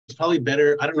probably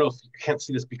better. I don't know if you can't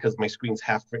see this because my screen's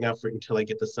half right now for until I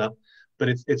get this up, but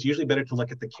it's usually better to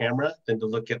look at the camera than to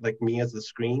look at like me as the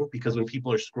screen, because when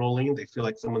people are scrolling, they feel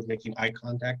like someone's making eye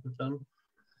contact with them,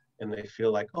 and they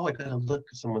feel like, oh, I gotta look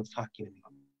because someone's talking to me.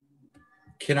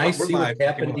 Can I see what's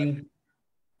happening?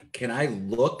 Can I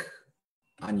look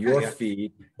on your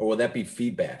feed, or will that be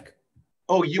feedback?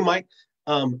 Oh, you might.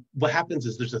 What happens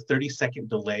is there's a 30-second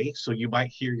delay, so you might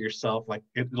hear yourself, like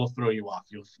it'll throw you off.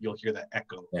 You'll hear that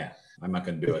echo. Yeah, I'm not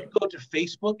gonna do it. You go to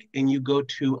Facebook and you go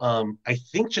to I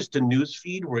think just a news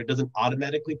feed where it doesn't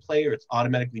automatically play or it's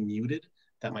automatically muted.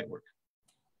 That might work.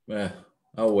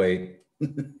 I'll wait.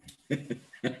 I'm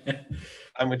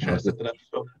gonna try to set that up.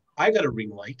 So I got a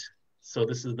ring light. So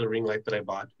this is the ring light that I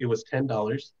bought. It was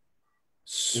 $10.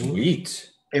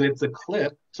 Sweet. And it's a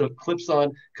clip, so it clips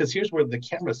on, because here's where the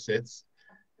camera sits.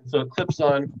 So it clips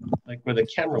on like where the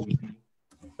camera would be.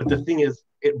 But the thing is,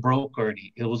 it broke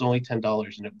already. It was only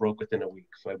 $10 and it broke within a week.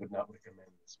 So I would not recommend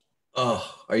this.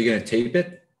 Oh, are you gonna tape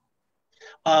it?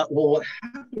 Well, what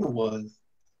happened was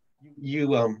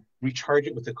you recharge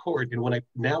it with the cord, and when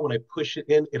I push it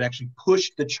in, it actually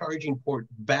pushed the charging port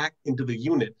back into the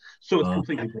unit, so it's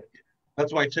completely broken.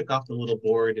 That's why I took off the little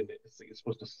board, and it's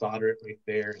supposed to solder it right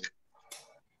there.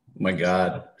 Oh my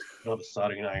God! I don't have a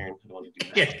soldering iron. I don't want to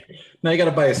do that. Yeah. Now you got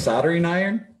to buy a soldering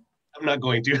iron. I'm not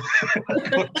going to.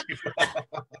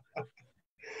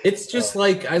 It's just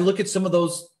like I look at some of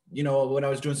those, when I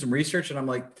was doing some research, and I'm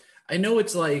like, I know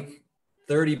it's like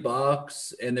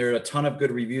 $30 and there are a ton of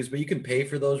good reviews, but you can pay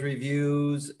for those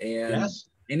reviews. And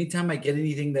anytime I get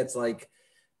anything that's like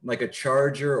a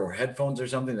charger or headphones or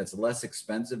something that's less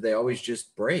expensive, they always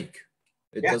just break.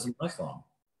 It doesn't last long.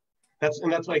 That's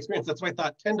my experience. That's why I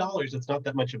thought $10, it's not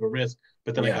that much of a risk,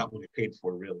 but then I got what I paid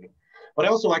for, really. But I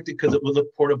also liked it because it would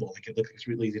look portable. Like it's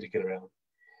really easy to get around.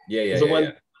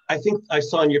 I think I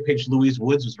saw on your page, Louise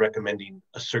Woods was recommending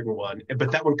a certain one,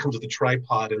 but that one comes with a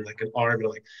tripod and like an arm, and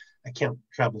like I can't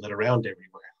travel it around everywhere.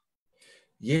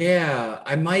 Yeah,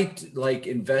 I might like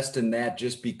invest in that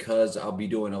just because I'll be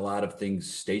doing a lot of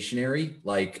things stationary.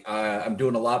 Like I'm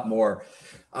doing a lot more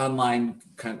online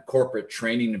kind of corporate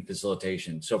training and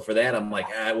facilitation. So for that, I'm like,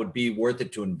 it would be worth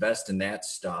it to invest in that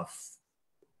stuff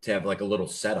to have like a little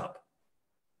setup.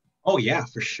 Oh yeah,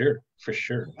 for sure.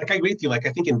 Like I agree with you. Like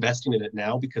I think investing in it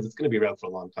now because it's going to be around for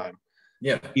a long time.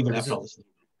 Yeah, even after all this.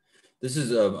 This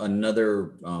is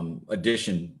another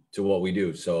addition to what we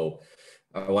do. So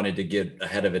I wanted to get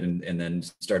ahead of it and then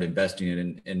start investing in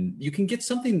it. And you can get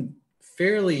something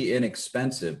fairly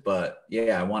inexpensive, but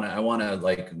yeah, I want to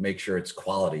like make sure it's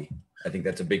quality. I think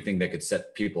that's a big thing that could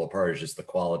set people apart, is just the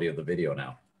quality of the video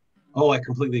now. Oh, I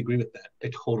completely agree with that. I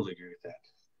totally agree with that.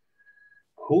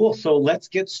 Cool. So let's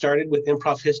get started with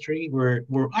improv history. We're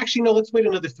actually, no, let's wait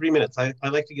another 3 minutes. I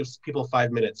like to give people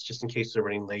 5 minutes just in case they're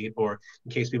running late or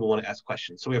in case people want to ask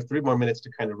questions. So we have 3 more minutes to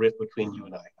kind of riff between you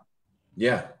and I.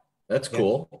 Yeah, that's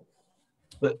cool.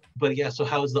 But yeah, so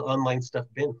how's the online stuff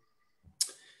been?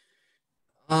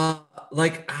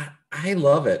 Like I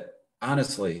love it,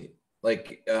 honestly.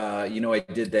 Like I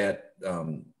did that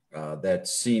that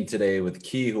scene today with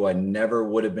Key, who I never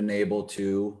would have been able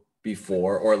to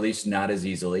before, or at least not as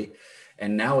easily.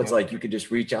 And now it's like you could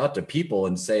just reach out to people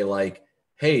and say like,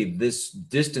 hey, this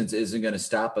distance isn't going to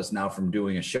stop us now from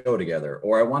doing a show together,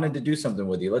 or I wanted to do something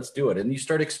with you, let's do it. And you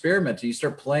start experimenting, you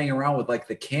start playing around with like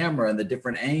the camera and the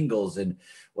different angles, and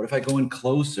what if I go in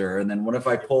closer, and then what if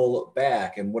I pull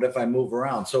back, and what if I move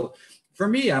around? So for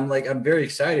me, I'm very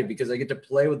excited because I get to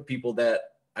play with people that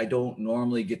I don't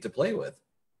normally get to play with.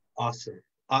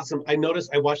 Awesome. I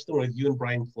noticed, I watched the one with you and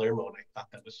Brian Palermo, and I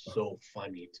thought that was so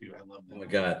funny too. I love that. Oh my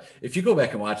God. If you go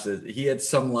back and watch this, he had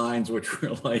some lines which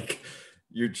were like,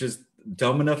 you're just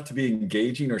dumb enough to be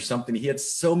engaging or something. He had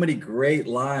so many great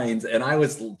lines, and I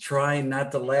was trying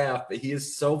not to laugh, but he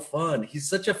is so fun. He's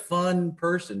such a fun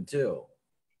person too.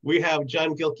 We have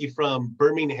John Gilkey from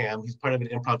Birmingham. He's part of an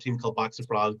improv team called Box of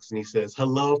Frogs, and he says,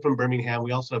 hello from Birmingham.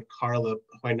 We also have Carla,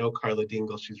 who I know, Carla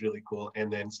Dingle. She's really cool.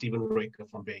 And then Stephen Royka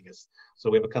from Vegas.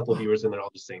 So we have a couple of viewers, and they're all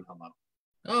just saying hello.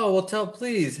 Oh, well,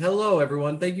 please. Hello,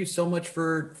 everyone. Thank you so much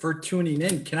for tuning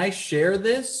in. Can I share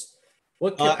this?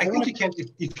 I think you can. If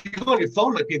you go on your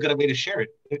phone, might be a good way to share it,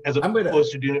 as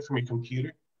opposed to doing it from your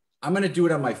computer. I'm going to do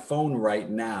it on my phone right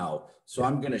now. So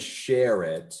I'm going to share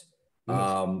it.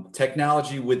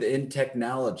 Technology within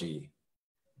technology.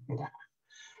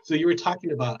 So you were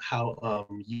talking about how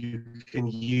you can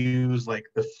use like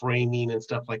the framing and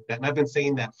stuff like that, and I've been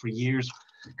saying that for years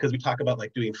because we talk about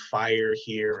like doing fire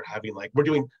here, or having like I'm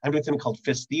doing something called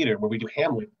Fist Theater where we do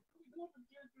Hamlet.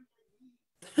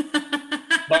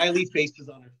 Smiley faces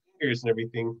on our fingers and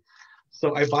everything.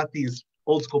 So I bought these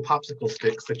old school popsicle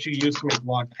sticks that you use to make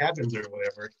log cabins or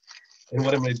whatever. And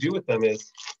what I'm going to do with them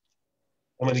is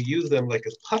I'm going to use them like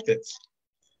as puppets.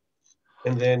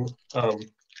 And then I'm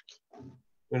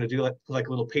going to do like a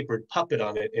little papered puppet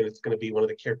on it. And it's going to be one of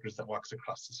the characters that walks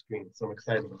across the screen. So I'm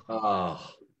excited. Oh,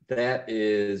 that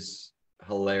is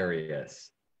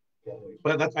hilarious. Yeah,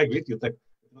 but I agree with you. It's like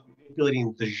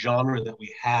manipulating the genre that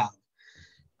we have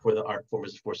for the art form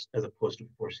as opposed to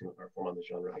forcing the art form on the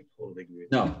genre. I totally agree with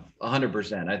you. No,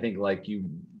 100%. I think like you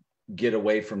get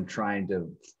away from trying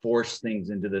to force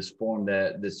things into this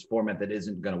format that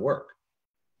isn't going to work.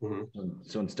 Mm-hmm.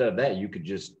 So instead of that, you could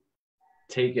just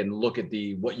take and look at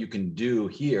what you can do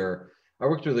here. I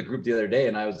worked with a group the other day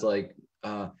and I was like,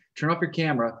 turn off your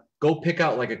camera, go pick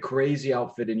out like a crazy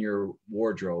outfit in your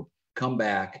wardrobe, come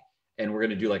back, and we're going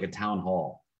to do like a town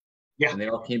hall. Yeah. And they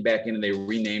all came back in and they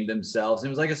renamed themselves. And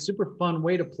it was like a super fun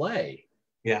way to play.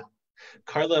 Yeah.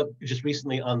 Carla just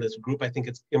recently on this group, I think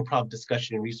it's Improv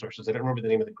Discussion and Resources. I don't remember the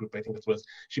name of the group. I think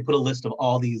she put a list of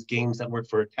all these games that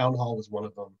worked for her. Town Hall was one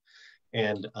of them.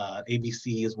 And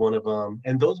ABC is one of them.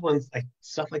 And those ones,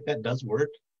 stuff like that does work.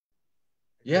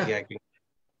 Yeah. Yeah.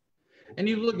 And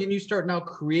you look and you start now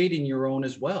creating your own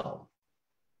as well.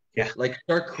 Yeah. Like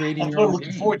start creating your own. That's what I'm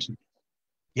looking forward to.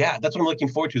 Yeah, that's what I'm looking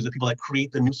forward to, is the people that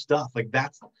create the new stuff. Like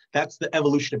that's the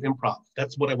evolution of improv.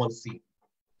 That's what I want to see.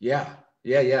 Yeah.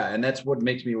 And that's what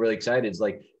makes me really excited.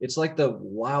 It's like the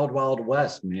wild, wild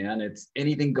west, man. It's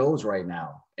anything goes right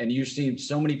now. And you've seen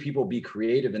so many people be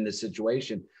creative in this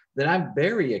situation that I'm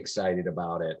very excited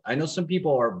about it. I know some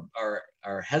people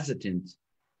are hesitant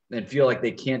and feel like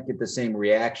they can't get the same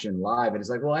reaction live. And it's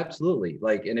like, well, absolutely.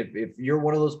 Like, and if you're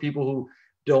one of those people who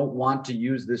don't want to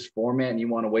use this format and you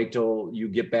want to wait till you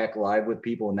get back live with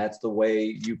people and that's the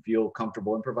way you feel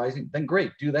comfortable improvising, then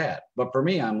great, do that. But for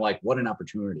me, I'm like, what an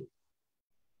opportunity.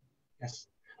 Yes.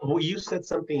 Well, you said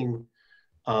something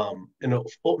in an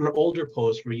older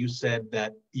post where you said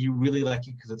that you really like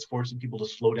it because it's forcing people to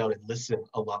slow down and listen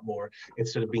a lot more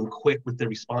instead of being quick with their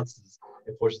responses.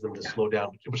 It forces them to slow down,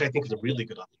 which I think is a really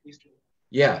good opportunity.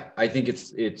 Yeah, I think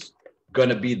it's going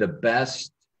to be the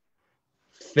best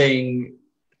thing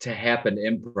to happen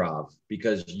improv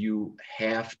because you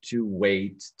have to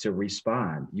wait to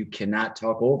respond. You cannot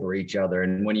talk over each other.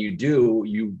 And when you do,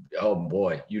 oh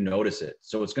boy, you notice it.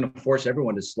 So it's going to force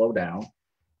everyone to slow down,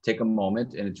 take a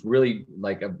moment. And it's really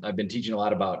like, I've been teaching a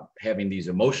lot about having these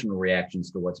emotional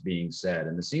reactions to what's being said.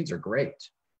 And the scenes are great.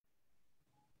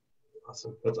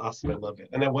 Awesome. That's awesome. I love it.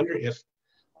 And I wonder if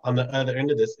on the other end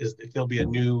of this if there'll be a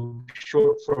new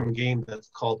short form game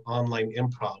that's called online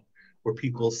improv, where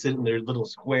people sit in their little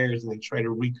squares and they try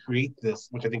to recreate this,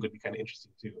 which I think would be kind of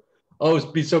interesting too. Oh,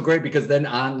 it'd be so great because then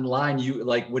online, you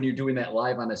like when you're doing that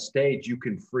live on a stage, you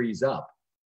can freeze up.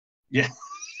 Yeah.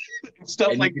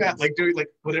 Stuff like that, like doing like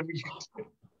whatever you do.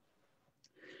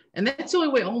 And that's the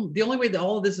only way that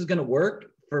all of this is going to work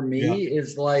for me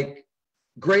is like,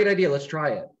 great idea. Let's try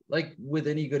it. Like with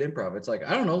any good improv, it's like,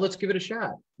 I don't know, let's give it a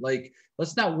shot. Like,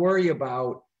 let's not worry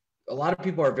about, a lot of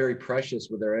people are very precious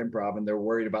with their improv and they're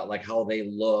worried about like how they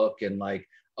look and like,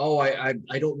 oh, I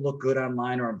don't look good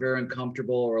online or I'm very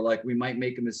uncomfortable or like we might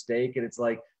make a mistake. And it's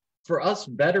like, for us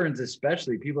veterans,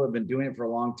 especially people who have been doing it for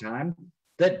a long time,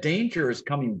 that danger is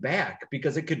coming back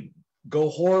because it could go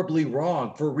horribly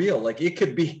wrong for real. Like it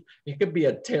could be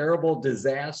a terrible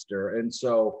disaster. And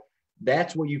so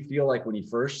that's what you feel like when you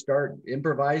first start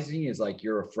improvising is like,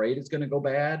 you're afraid it's going to go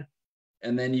bad.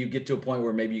 And then you get to a point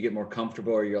where maybe you get more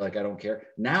comfortable or you're like, I don't care.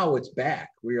 Now it's back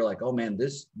where you're like, oh man,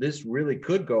 this really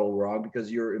could go wrong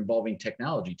because you're involving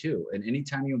technology too. And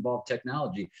anytime you involve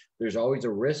technology, there's always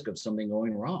a risk of something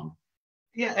going wrong.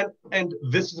 Yeah, and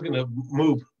this is going to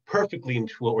move perfectly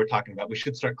into what we're talking about. We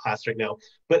should start class right now.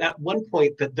 But at one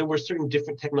point that there were certain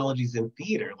different technologies in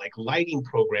theater, like lighting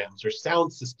programs or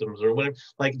sound systems or whatever.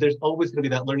 Like there's always going to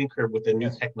be that learning curve with the new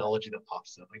technology that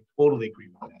pops up. I totally agree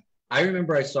with that. I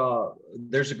remember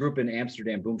there's a group in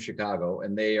Amsterdam, Boom Chicago,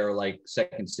 and they are like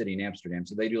Second City in Amsterdam.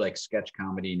 So they do like sketch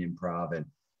comedy and improv. And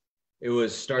it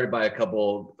was started by a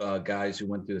couple guys who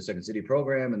went through the Second City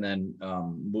program and then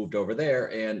moved over there.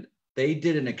 And they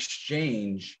did an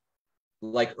exchange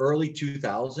like early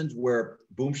 2000s where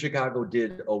Boom Chicago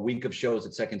did a week of shows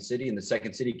at Second City and the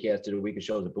Second City cast did a week of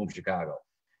shows at Boom Chicago.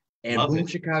 And Boom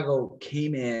Chicago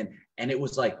came in and it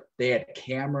was like they had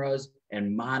cameras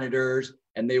and monitors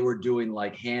and they were doing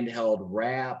like handheld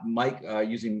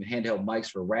using handheld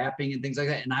mics for rapping and things like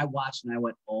that. And I watched and I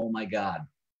went, oh my God,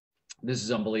 this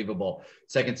is unbelievable.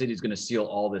 Second City is going to steal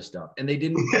all this stuff. And they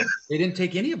didn't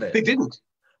take any of it.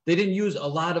 They didn't use a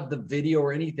lot of the video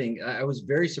or anything. I was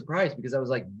very surprised because I was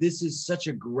like, this is such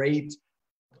a great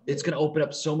it's going to open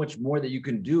up so much more that you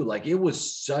can do. Like, it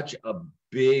was such a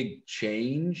big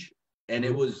change. And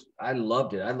it was, I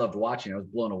loved it. I loved watching. I was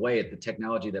blown away at the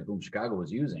technology that Boom Chicago was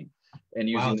using, and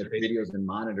using the videos and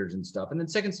monitors and stuff. And then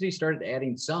Second City started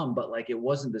adding some, but like, it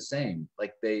wasn't the same.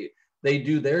 Like, they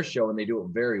do their show and they do it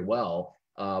very well.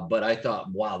 But I thought,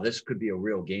 wow, this could be a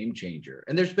real game changer.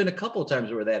 And there's been a couple of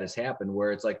times where that has happened,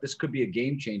 where it's like, this could be a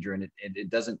game changer, and it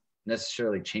doesn't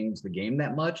necessarily change the game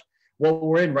that much. What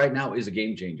we're in right now is a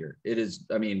game changer. It is,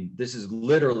 I mean, this is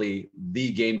literally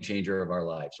the game changer of our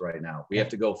lives right now. We have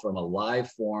to go from a live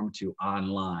form to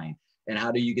online. And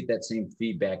how do you get that same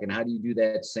feedback? And how do you do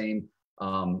that same,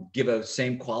 give a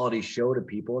same quality show to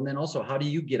people? And then also, how do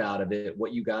you get out of it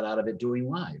what you got out of it doing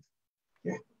live?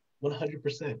 Yeah,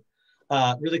 100%.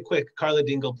 Really quick, Carla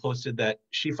Dingle posted that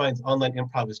she finds online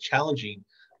improv is challenging,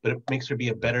 but it makes her be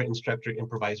a better instructor,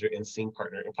 improviser, and scene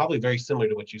partner. And probably very similar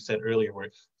to what you said earlier, where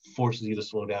it forces you to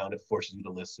slow down, it forces you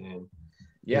to listen.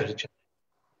 Yeah.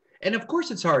 And of course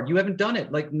it's hard. You haven't done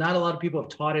it. Like, not a lot of people have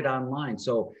taught it online.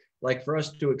 So like, for us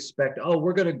to expect, oh,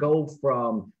 we're going to go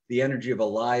from the energy of a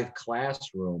live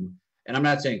classroom. And I'm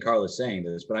not saying Carla's saying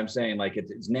this, but I'm saying, like,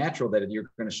 it's natural that you're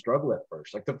going to struggle at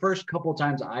first. Like, the first couple of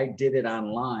times I did it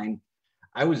online,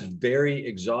 I was very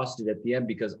exhausted at the end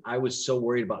because I was so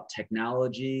worried about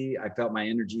technology. I felt my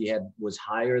energy was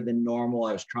higher than normal.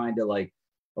 I was trying to, like,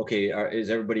 okay, is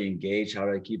everybody engaged? How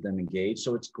do I keep them engaged?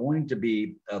 So it's going to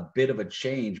be a bit of a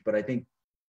change, but I think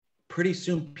pretty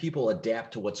soon people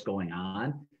adapt to what's going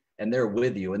on, and they're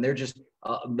with you. And they're just,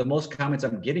 the most comments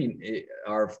I'm getting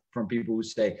are from people who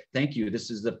say, thank you.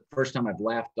 This is the first time I've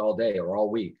laughed all day or all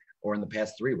week or in the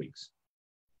past 3 weeks.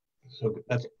 So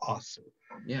that's awesome.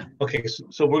 Yeah. Okay,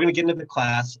 so we're going to get into the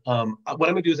class. What I'm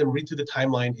going to do is I'm read through the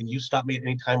timeline, and you stop me at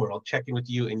any time, or I'll check in with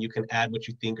you, and you can add what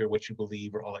you think or what you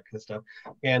believe or all that kind of stuff.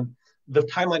 And the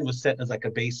timeline was set as like a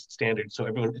base standard, so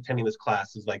everyone attending this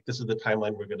class is like, this is the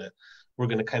timeline we're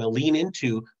gonna kind of lean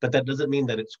into, but that doesn't mean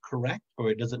that it's correct,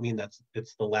 or it doesn't mean that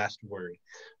it's the last word.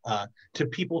 To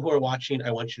people who are watching,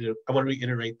 I want to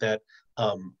reiterate that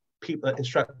people,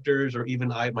 instructors, or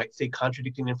even I might say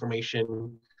contradicting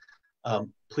information.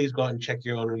 Please go out and check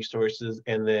your own resources,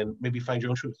 and then maybe find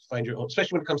your own truth, find your own,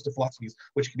 especially when it comes to philosophies,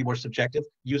 which can be more subjective.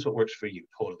 Use what works for you,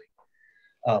 totally.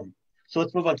 So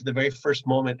let's move on to the very first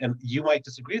moment, and you might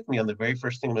disagree with me on the very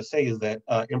first thing I'm going to say is that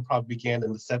improv began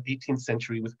in the 18th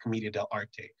century with Commedia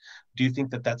dell'arte. Do you think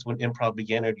that that's when improv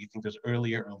began, or do you think there's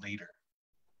earlier or later?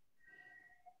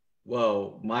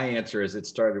 Well, my answer is it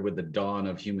started with the dawn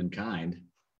of humankind.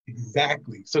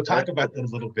 Exactly. So talk about that a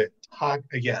little bit.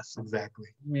 Yes, exactly.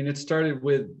 I mean, it started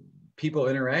with people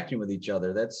interacting with each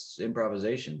other. That's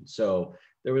improvisation. So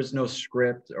there was no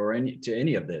script or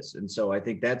any of this. And so I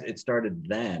think that it started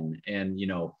then. And,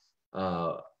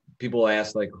 people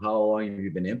ask, like, how long have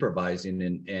you been improvising?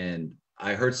 And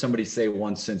I heard somebody say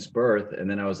once, since birth. And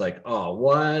then I was like, oh,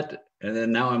 what? And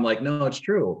then now I'm like, no, it's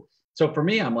true. So for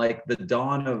me, I'm like, the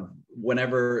dawn of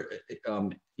whenever,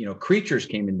 creatures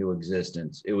came into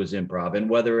existence, it was improv. And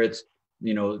whether it's,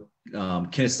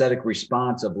 kinesthetic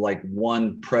response of like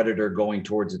one predator going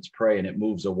towards its prey and it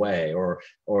moves away, or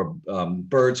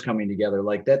birds coming together,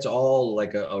 like that's all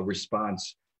like a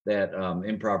response that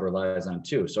improv relies on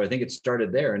too. So I think it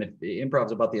started there, and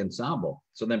improv's about the ensemble.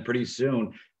 So then pretty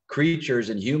soon creatures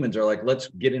and humans are like, let's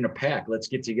get in a pack, let's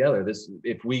get together.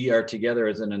 If we are together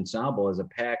as an ensemble, as a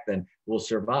pack, then we'll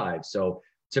survive. So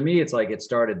to me, it's like it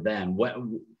started then.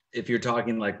 If you're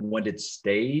talking like, when did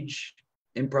stage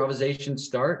improvisation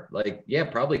start? Like, yeah,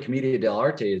 probably Commedia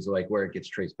dell'arte is like where it gets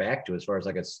traced back to, as far as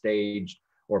like a staged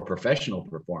or professional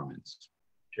performance.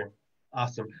 Sure.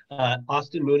 Awesome.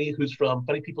 Austin Mooney, who's from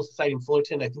Funny People Society in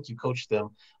Fullerton, I think you coached them.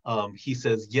 He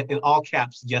says, yeah, in all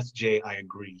caps, yes, Jay, I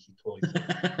agree. He totally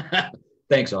said.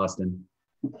 Thanks, Austin.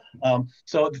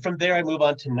 So from there, I move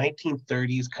on to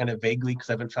 1930s, kind of vaguely, because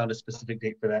I haven't found a specific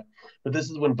date for that. But this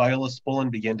is when Viola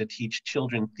Spolin began to teach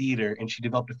children theater, and she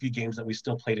developed a few games that we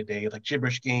still play today, like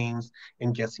gibberish games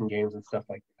and guessing games and stuff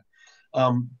like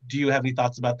that. Do you have any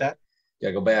thoughts about that?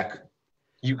 Yeah, go back.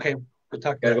 You can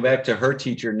go back to her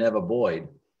teacher, Neva Boyd.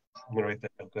 I'm gonna write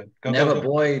that down.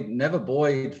 Good. Neva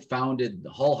Boyd founded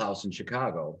Hull House in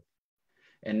Chicago.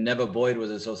 And Neva Boyd was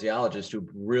a sociologist who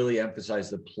really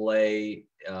emphasized the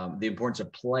importance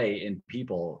of play in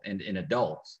people and in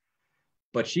adults.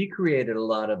 But she created a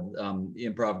lot of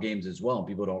improv games as well, and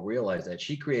people don't realize that.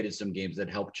 She created some games that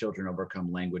help children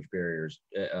overcome language barriers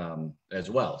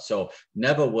as well. So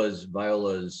Neva was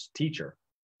Viola's teacher.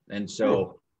 And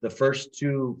so the first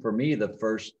two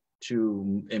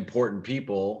important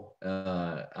people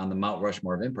on the Mount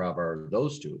Rushmore of improv are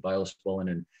those two, Viola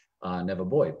Spolin and Neva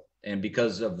Boyd. And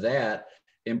because of that,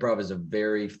 improv is a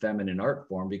very feminine art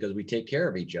form because we take care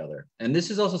of each other. And this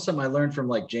is also something I learned from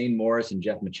like Jane Morris and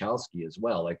Jeff Michalski as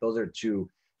well. Like those are two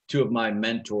of my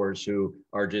mentors who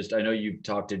are just, I know you've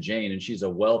talked to Jane and she's a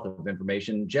wealth of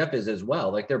information. Jeff is as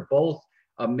well. Like they're both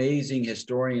amazing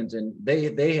historians and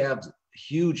they have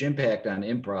huge impact on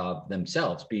improv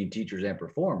themselves, being teachers and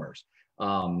performers.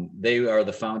 They are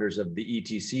the founders of the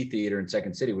ETC Theater in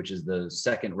Second City, which is the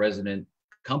second resident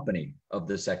company of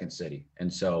the Second City.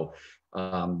 And so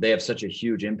they have such a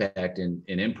huge impact in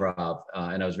improv.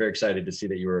 And I was very excited to see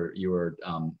that you were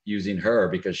using her,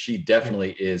 because she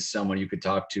definitely is someone you could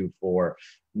talk to for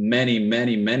many,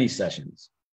 many, many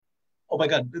sessions. Oh my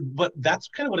God. But that's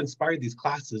kind of what inspired these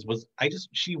classes was I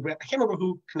can't remember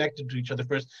who connected to each other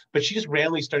first, but she just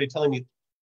randomly started telling me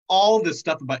all this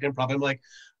stuff about improv. I'm like,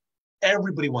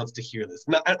 everybody wants to hear this.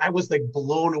 Now, I was like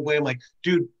blown away. I'm like,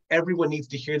 dude, everyone needs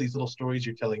to hear these little stories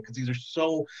you're telling, because these are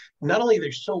so, not only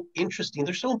they're so interesting,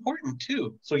 they're so important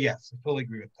too. So yes, I totally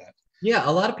agree with that. Yeah,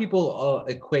 a lot of people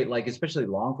equate, like especially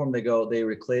long form, they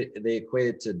equate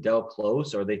it to Del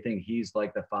Close, or they think he's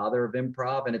like the father of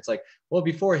improv. And it's like, well,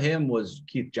 before him was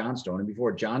Keith Johnstone, and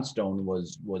before Johnstone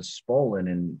was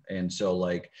Spolin. And so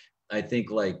like, I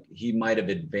think like he might have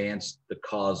advanced the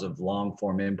cause of long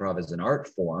form improv as an art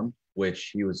form, which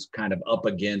he was kind of up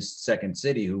against Second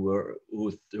City,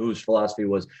 whose philosophy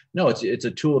was, no, it's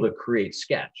a tool to create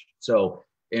sketch. So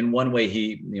in one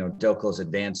way, Del Close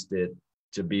advanced it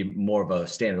to be more of a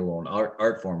standalone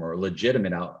art form, or a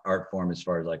legitimate art form as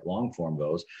far as like long form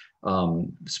goes.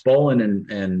 Spolin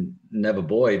and Neva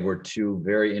Boyd were two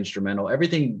very instrumental.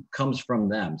 Everything comes from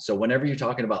them. So whenever you're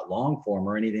talking about long form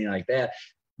or anything like that,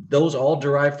 those all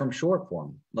derive from short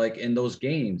form, like in those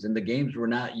games. And the games were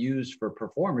not used for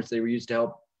performance. They were used to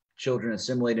help children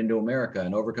assimilate into America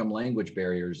and overcome language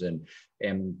barriers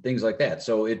and things like that.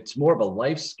 So it's more of a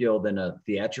life skill than a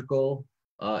theatrical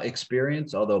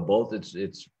experience, although both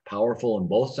it's powerful in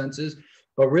both senses.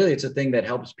 But really, it's a thing that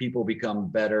helps people become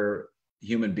better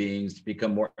human beings,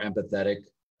 become more empathetic,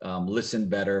 listen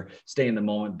better, stay in the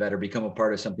moment better, become a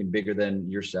part of something bigger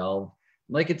than yourself.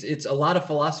 Like it's a lot of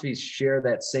philosophies share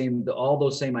all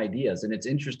those same ideas. And it's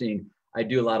interesting. I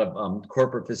do a lot of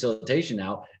corporate facilitation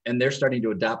now, and they're starting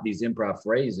to adopt these improv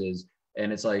phrases.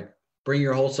 And it's like, bring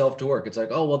your whole self to work. It's like,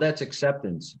 oh, well, that's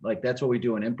acceptance. Like that's what we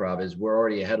do in improv, is we're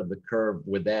already ahead of the curve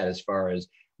with that, as far as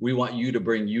we want you to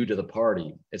bring you to the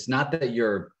party. It's not that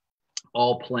you're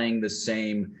all playing the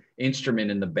same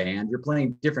instrument in the band. You're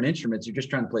playing different instruments. You're just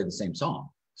trying to play the same song.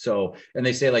 So, and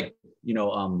they say like,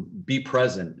 be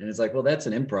present. And it's like, well, that's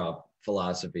an improv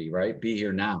philosophy, right? Be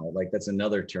here now. Like that's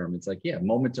another term. It's like, yeah,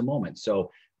 moment to moment.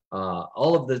 So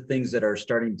all of the things that are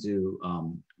starting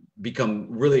to become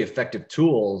really effective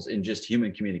tools in just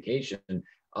human communication,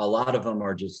 a lot of them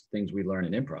are just things we learn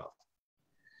in improv.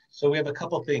 So we have a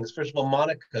couple things. First of all,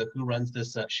 Monica, who runs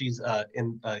this, she's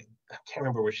in, I can't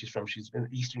remember where she's from. She's in an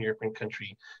Eastern European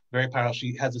country, very powerful.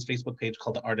 She has this Facebook page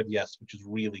called The Art of Yes, which is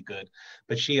really good.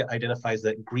 But she identifies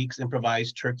that Greeks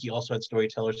improvise, Turkey also had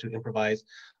storytellers who improvise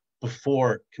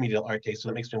before comedial arte. So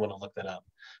that makes me want to look that up.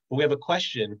 But we have a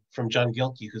question from John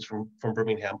Gilkey, who's from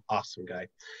Birmingham, awesome guy.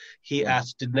 He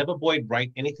asked, did Neva Boyd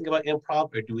write anything about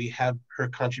improv, or do we have her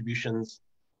contributions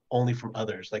only from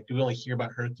others? Like, do we only hear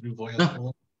about her through Voyage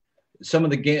School? Some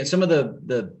of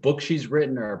the books she's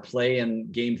written are play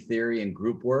and game theory and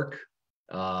group work,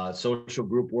 social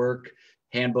group work,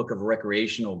 handbook of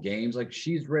recreational games. Like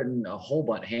she's written a whole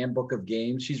bunch, handbook of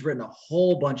games. She's written a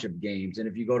whole bunch of games. And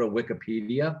if you go to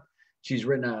Wikipedia, she's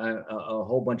written a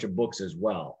whole bunch of books as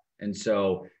well. And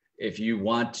so if you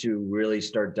want to really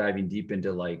start diving deep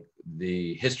into like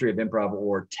the history of improv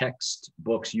or text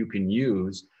books you can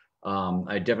use,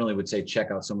 I definitely would say check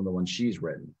out some of the ones she's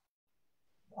written.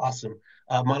 Awesome.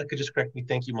 Monica just correct me.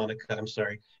 Thank you, Monica. I'm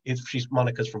sorry.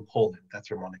 Monica's from Poland.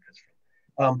 That's where Monica's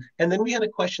from. And then we had a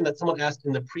question that someone asked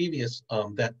in the previous,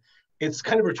 that it's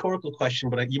kind of a rhetorical question,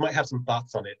 but you might have some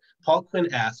thoughts on it. Paul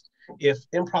Quinn asked, if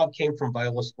improv came from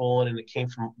Viola Spolin and it came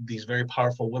from these very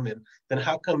powerful women, then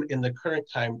how come in the current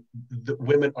time, the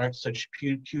women aren't such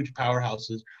huge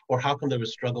powerhouses, or how come there was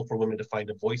a struggle for women to find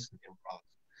a voice in improv?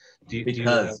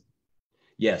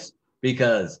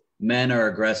 Because men are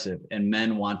aggressive and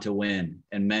men want to win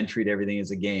and men treat everything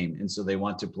as a game. And so they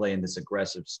want to play in this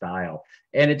aggressive style.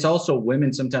 And it's also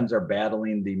women sometimes are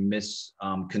battling the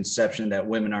misconception that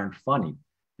women aren't funny.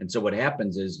 And so what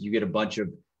happens is you get a bunch of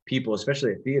people,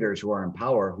 especially at theaters, who are in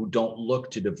power, who don't look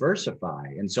to diversify.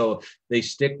 And so they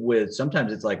stick with,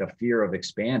 sometimes it's like a fear of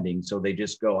expanding. So they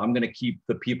just go, I'm going to keep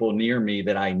the people near me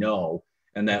that I know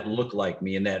and that look like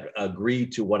me and that agree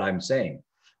to what I'm saying.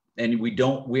 and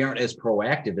we aren't as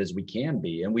proactive as we can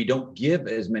be, and we don't give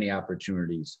as many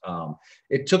opportunities.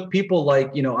 It took people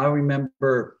like, I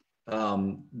remember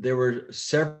there were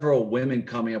several women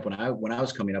coming up when I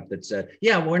was coming up that said,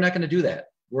 yeah, well, we're not going to do that.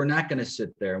 We're not going to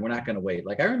sit there and we're not going to wait.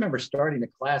 Like, I remember starting a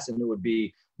class and it would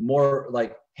be more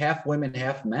like half women,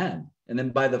 half men. And then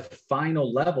by the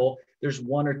final level, there's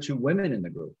 1 or 2 women in the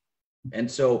group.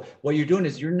 And so what you're doing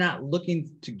is you're not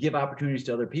looking to give opportunities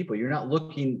to other people. You're not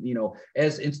looking,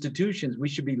 as institutions, we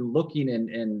should be looking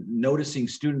and noticing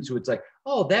students who it's like,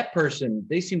 oh, that person,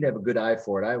 they seem to have a good eye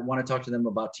for it. I want to talk to them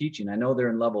about teaching. I know they're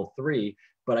in level 3,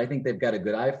 but I think they've got a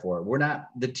good eye for it. We're not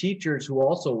the teachers who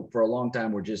also for a long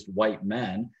time were just white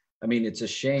men. I mean, it's a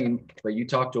shame, but you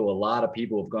talk to a lot of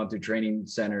people who've gone through training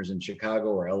centers in Chicago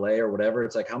or LA or whatever.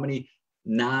 It's like, how many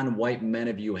non-white men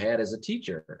have you had as a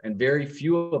teacher? And very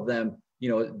few of them,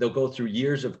 they'll go through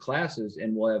years of classes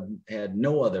and will have had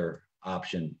no other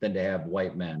option than to have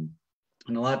white men.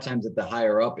 And a lot of times at the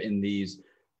higher up in these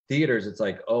theaters, it's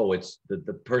like, oh, it's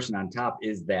the person on top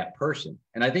is that person.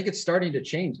 And I think it's starting to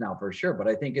change now for sure. But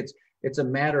I think it's a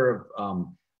matter of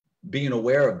being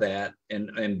aware of that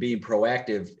and being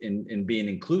proactive in being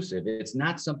inclusive. It's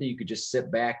not something you could just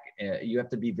sit back. You have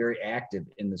to be very active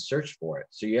in the search for it.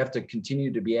 So you have to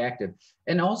continue to be active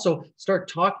and also start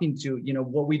talking to,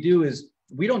 what we do is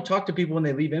we don't talk to people when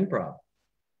they leave improv.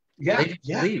 Yeah. They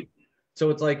just leave. So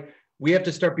it's like, we have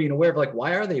to start being aware of like,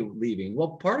 why are they leaving? Well,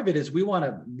 part of it is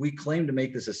we claim to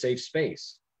make this a safe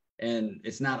space, and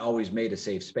it's not always made a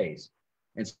safe space.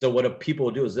 And so what people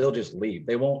will do is they'll just leave.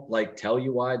 They won't like tell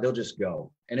you why, they'll just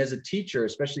go. And as a teacher,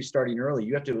 especially starting early,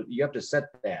 you have to set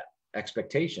that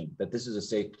expectation that this is a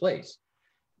safe place.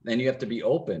 And you have to be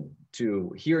open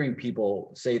to hearing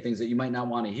people say things that you might not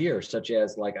want to hear, such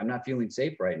as like, I'm not feeling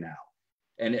safe right now.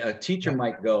 And a teacher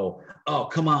might go, oh,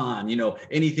 come on,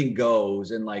 anything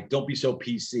goes, and like, don't be so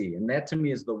PC. And that to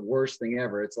me is the worst thing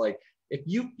ever. It's like, if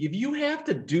you have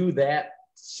to do that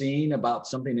scene about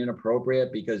something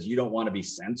inappropriate because you don't want to be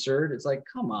censored, it's like,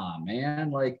 come on, man,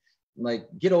 like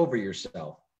get over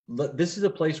yourself. This is a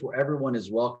place where everyone is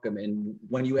welcome, and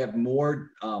when you have more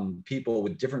people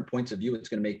with different points of view, it's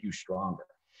going to make you stronger.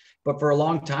 But for a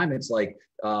long time, it's like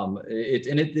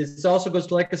it also goes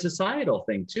to like a societal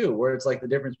thing too, where it's like the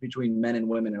difference between men and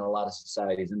women in a lot of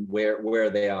societies and where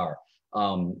they are.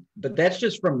 But that's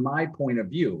just from my point of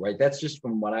view, right? That's just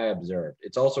from what I observed.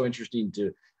 It's also interesting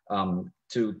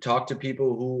to talk to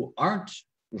people who aren't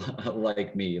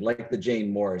like me, like the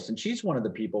Jane Morris. And she's one of the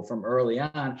people from early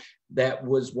on that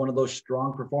was one of those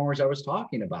strong performers I was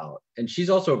talking about. And she's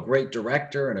also a great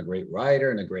director and a great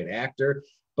writer and a great actor.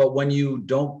 But when you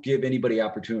don't give anybody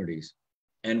opportunities,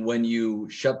 and when you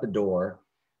shut the door,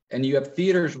 and you have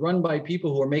theaters run by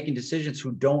people who are making decisions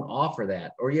who don't offer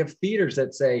that, or you have theaters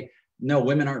that say, no,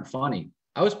 women aren't funny.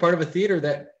 I was part of a theater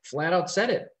that flat out said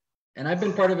it. And I've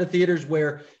been part of a theaters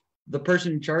where the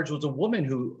person in charge was a woman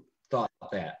who thought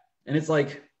that. And it's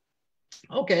like,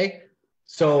 okay,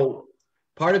 so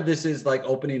part of this is like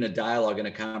opening a dialogue and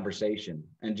a conversation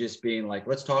and just being like,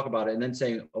 let's talk about it. And then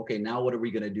saying, okay, now what are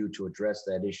we going to do to address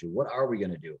that issue? What are we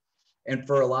going to do? And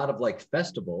for a lot of like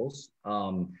festivals,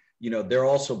 they're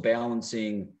also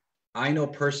balancing, I know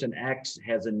person X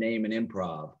has a name in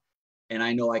improv, and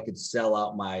I know I could sell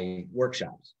out my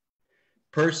workshops.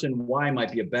 Person Y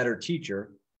might be a better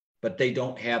teacher, but they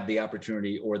don't have the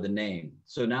opportunity or the name.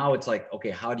 So now it's like, okay,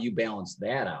 how do you balance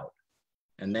that out?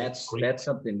 And that's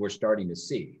something we're starting to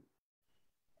see.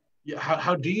 Yeah,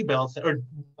 how do you balance that? Or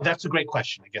that's a great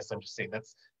question. I guess I'm just saying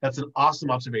that's an awesome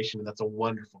observation, and that's a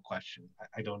wonderful question.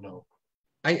 I don't know.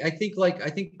 I think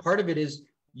part of it is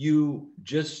you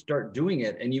just start doing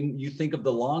it, and you think of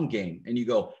the long game, and you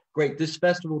go, great, this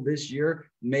festival this year,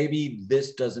 maybe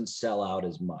this doesn't sell out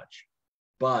as much,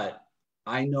 but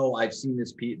I know I've seen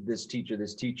this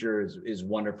teacher is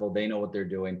wonderful. They know what they're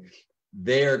doing.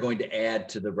 They are going to add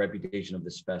to the reputation of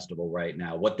this festival right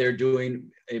now. What they're doing,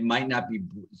 it might not be,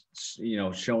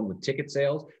 shown with ticket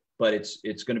sales, but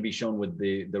it's going to be shown with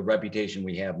the reputation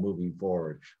we have moving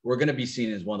forward. We're going to be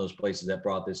seen as one of those places that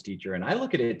brought this teacher. And I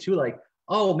look at it too, like,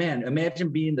 oh man, imagine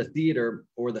being the theater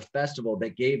or the festival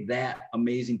that gave that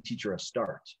amazing teacher a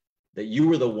start, that you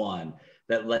were the one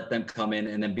that let them come in.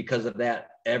 And then because of that,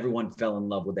 everyone fell in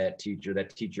love with that teacher.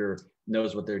 That teacher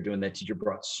knows what they're doing. That teacher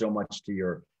brought so much to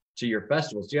your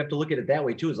festival. So you have to look at it that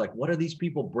way too. Is like, what are these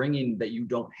people bringing that you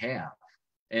don't have?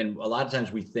 And a lot of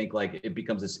times we think like it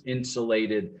becomes this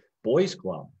insulated boys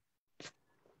club.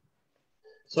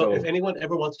 So if anyone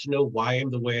ever wants to know why I'm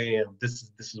the way I am,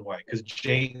 this is why. Because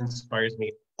Jay inspires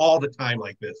me all the time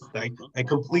like this. I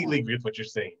completely agree with what you're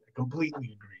saying. I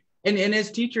completely agree. And as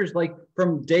teachers, like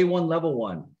from day one, level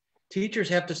one, teachers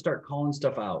have to start calling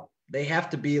stuff out. They have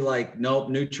to be like, nope,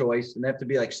 new choice. And they have to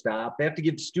be like, stop. They have to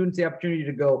give students the opportunity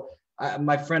to go.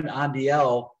 My friend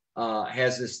Andiel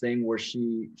has this thing where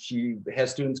she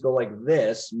has students go like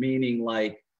this, meaning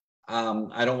like,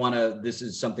 I don't want to, this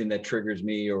is something that triggers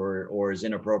me or is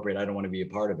inappropriate. I don't want to be a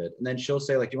part of it. And then she'll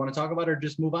say like, do you want to talk about it or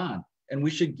just move on? And we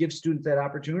should give students that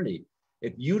opportunity.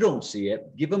 If you don't see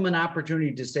it, give them an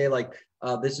opportunity to say like,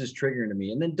 this is triggering to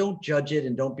me. And then don't judge it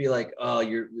and don't be like, oh,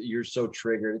 you're so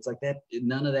triggered. It's like that.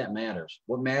 None of that matters.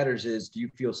 What matters is, do you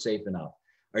feel safe enough?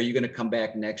 Are you going to come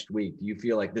back next week? Do you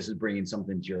feel like this is bringing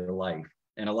something to your life?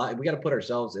 And we got to put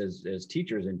ourselves as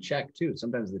teachers in check too.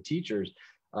 Sometimes the teachers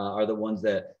are the ones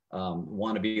that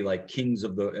want to be like kings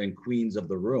of and queens of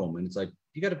the room. And it's like,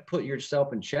 you got to put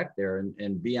yourself in check there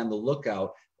and be on the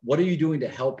lookout. What are you doing to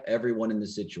help everyone in the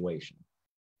situation?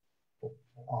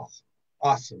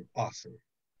 Awesome.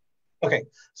 Okay,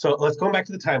 so let's go back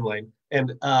to the timeline.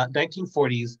 And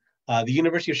 1940s, the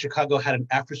University of Chicago had an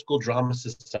after-school drama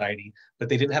society, but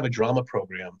they didn't have a drama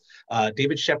program.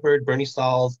 David Shepard, Bernie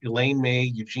Sauls, Elaine May,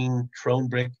 Eugene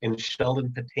Tronbrick, and Sheldon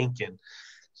Patinkin.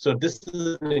 So this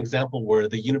is an example where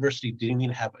the university didn't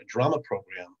even have a drama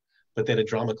program, but they had a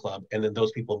drama club, and then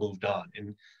those people moved on.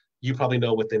 And you probably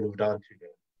know what they moved on to then.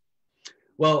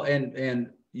 Well,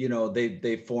 and you know,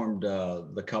 they formed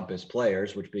the Compass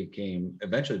Players, which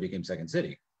eventually became Second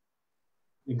City.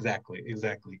 Exactly.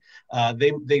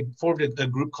 They formed a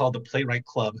group called the Playwright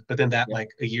Club, but then that like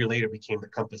a year later became the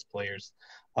Compass Players.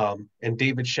 And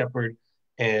David Shepard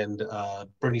and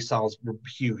Bernie Sauls were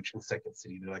huge in Second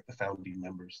City. They're like the founding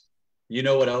members. You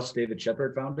know what else David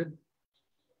Shepard founded?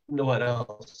 No, what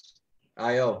else?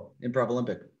 IO, Improv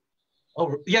Olympic.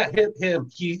 Oh yeah,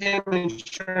 him and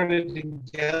Sharon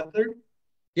together.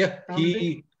 Yeah,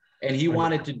 he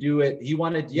wanted to do it.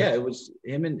 It was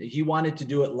him, and he wanted to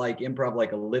do it like improv,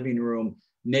 like a living room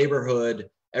neighborhood.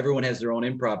 Everyone has their own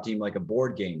improv team, like a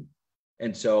board game.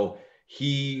 And so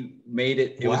he made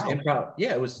it. It was improv.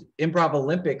 Yeah, it was Improv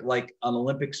Olympic, like an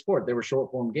Olympic sport. They were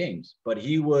short form games, but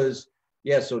he was.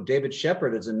 Yeah, so David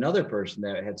Shepard is another person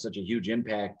that had such a huge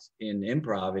impact in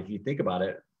improv. If you think about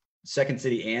it, Second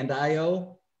City and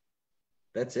IO.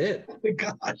 That's it. Oh my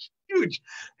gosh, huge.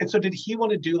 And so did he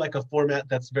want to do like a format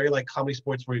that's very like comedy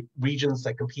sports where regions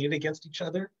like competed against each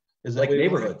other? Is that like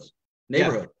neighborhoods?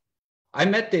 Neighborhood. Yeah. I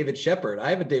met David Shepard.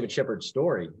 I have a David Shepard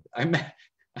story.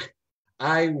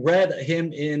 I read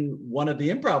him in one of the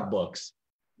improv books.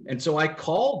 And so I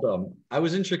called him. I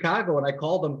was in Chicago and I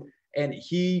called him, and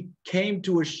he came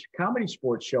to a comedy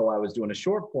sports show I was doing, a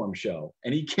short form show.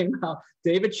 And he came out,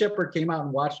 David Shepard came out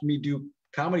and watched me do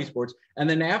comedy sports. And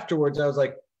then afterwards I was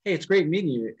like, hey, it's great meeting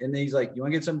you. And then he's like, you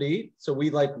want to get something to eat? So we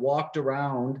like walked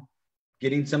around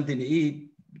getting something to eat,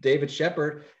 David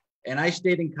Shepard, and I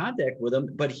stayed in contact with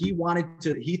him, but he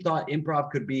thought improv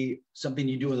could be something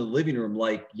you do in the living room,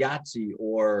 like Yahtzee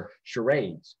or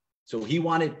charades. So he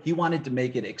wanted to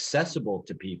make it accessible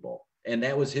to people. And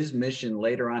that was his mission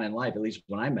later on in life, at least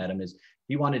when I met him, is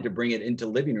he wanted to bring it into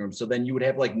living rooms. So then you would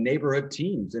have like neighborhood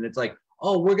teams, and it's like,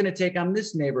 oh, we're going to take on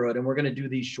this neighborhood and we're going to do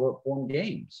these short form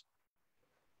games.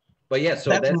 But yeah,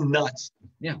 so that's nuts.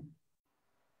 Yeah.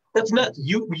 That's nuts.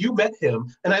 You met him,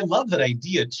 and I love that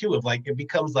idea too, of like, it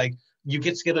becomes like you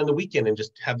get together on the weekend and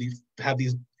just have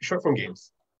these short form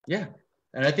games. Yeah.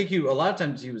 And I think a lot of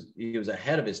times he was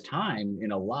ahead of his time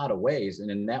in a lot of ways. And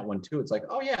in that one too, it's like,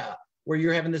 oh yeah, where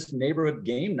you're having this neighborhood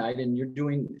game night and you're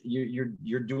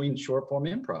doing short form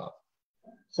improv.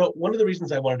 So one of the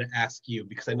reasons I wanted to ask you,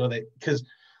 because I know that, because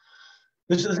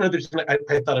this is another thing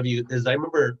I thought of you, is I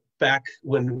remember back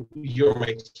when you were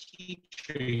my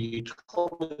teacher, you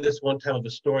told me this one time of a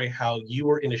story how you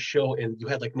were in a show and you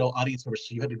had like no audience members,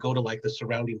 so you had to go to like the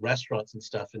surrounding restaurants and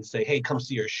stuff and say, hey, come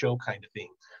see our show kind of thing.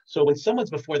 So when someone's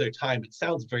before their time, it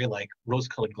sounds very like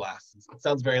rose-colored glasses. It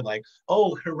sounds very like,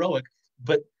 oh, heroic.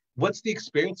 But what's the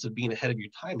experience of being ahead of your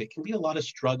time? It can be a lot of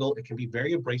struggle. It can be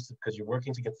very abrasive because you're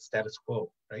working against the status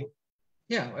quo, right?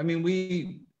 Yeah, I mean,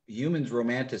 we humans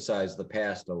romanticize the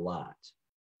past a lot.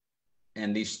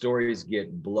 And these stories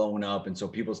get blown up. And so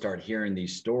people start hearing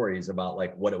these stories about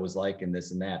like what it was like and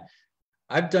this and that.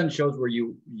 I've done shows where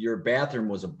your bathroom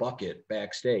was a bucket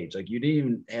backstage. Like you didn't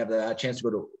even have the chance to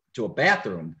go to a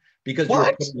bathroom because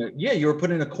you were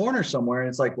put in a corner somewhere. And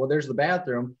it's like, well, there's the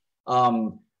bathroom.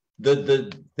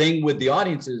 The thing with the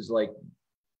audience is like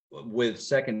with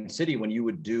Second City, when you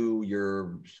would do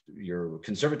your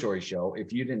conservatory show,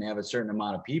 if you didn't have a certain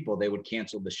amount of people, they would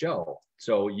cancel the show.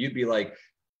 So you'd be like,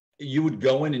 you would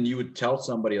go in and you would tell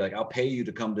somebody like, I'll pay you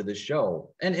to come to this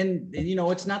show. And you know,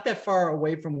 it's not that far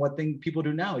away from what people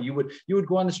do now. You would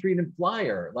go on the street and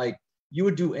flyer, like, you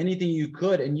would do anything you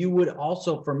could. And you would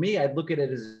also, for me, I'd look at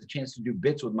it as a chance to do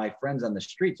bits with my friends on the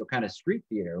street. So kind of street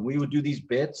theater. And we would do these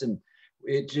bits, and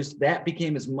it just, that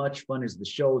became as much fun as the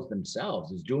shows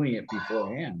themselves, as doing it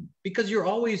beforehand. Because you're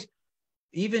always,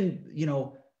 even, you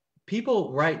know,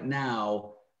 people right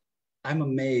now, I'm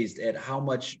amazed at how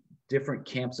much different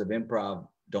camps of improv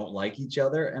don't like each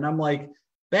other. And I'm like,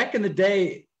 back in the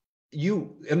day,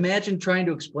 you imagine trying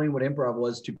to explain what improv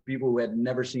was to people who had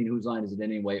never seen Whose Line Is It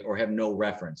Anyway or have no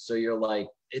reference. So you're like,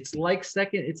 it's like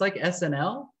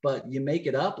SNL, but you make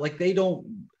it up. Like they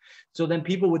don't. So then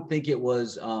people would think it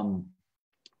was,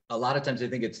 a lot of times they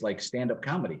think it's like stand-up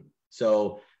comedy.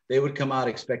 So they would come out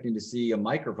expecting to see a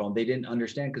microphone. They didn't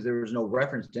understand because there was no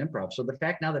reference to improv. So the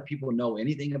fact now that people know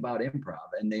anything about improv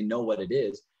and they know what it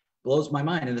is, blows my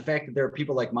mind. And the fact that there are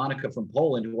people like Monica from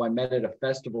Poland, who I met at a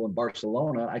festival in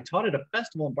Barcelona. I taught at a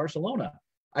festival in Barcelona.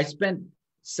 I spent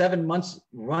 7 months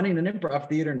running an improv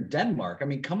theater in Denmark. I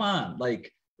mean, come on,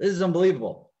 like, this is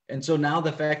unbelievable. And so now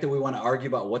the fact that we want to argue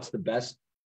about what's the best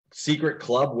secret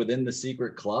club within the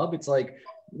secret club, it's like,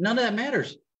 none of that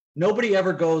matters. Nobody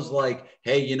ever goes like,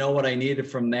 hey, you know what I needed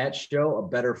from that show? A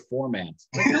better format.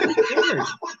 Like, nobody cares.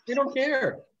 They don't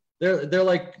care. They're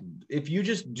like, if you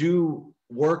just do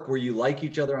work where you like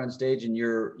each other on stage and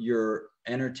you're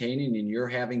entertaining and you're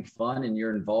having fun and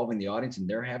you're involving the audience and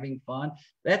they're having fun,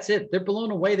 that's it. They're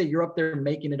blown away that you're up there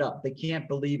making it up. They can't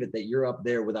believe it that you're up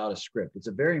there without a script. It's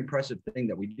a very impressive thing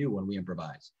that we do when we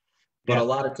improvise. But a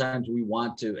lot of times we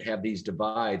want to have these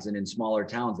divides, and in smaller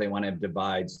towns, they want to have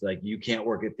divides like you can't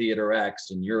work at theater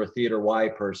X and you're a theater Y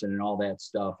person and all that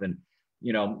stuff. And,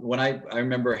 you know, when I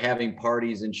remember having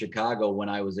parties in Chicago when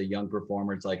I was a young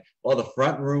performer, it's like, well, the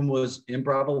front room was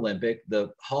Improv Olympic,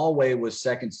 the hallway was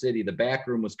Second City, the back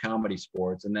room was Comedy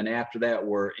Sports. And then after that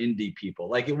were indie people.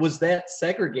 Like it was that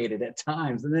segregated at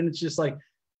times. And then it's just like,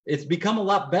 it's become a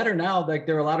lot better now. Like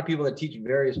there are a lot of people that teach in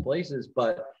various places,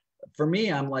 but for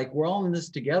me, I'm like, we're all in this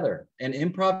together. And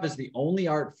improv is the only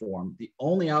art form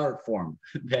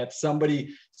that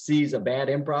somebody sees a bad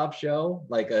improv show,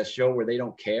 like a show where they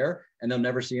don't care, and they'll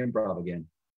never see improv again.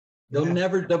 They'll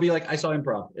be like, I saw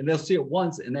improv, and they'll see it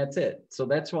once and that's it. So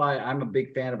that's why I'm a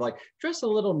big fan of like, dress a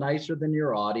little nicer than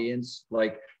your audience,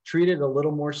 like treat it a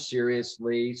little more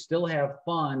seriously, still have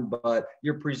fun, but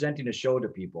you're presenting a show to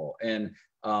people. And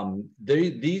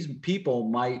these people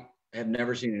might have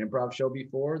never seen an improv show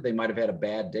before. They might have had a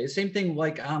bad day. Same thing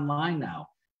like online now.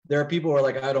 There are people who are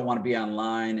like, I don't want to be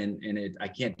online and I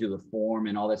can't do the form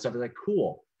and all that stuff. It's like,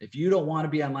 cool. If you don't want to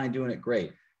be online doing it,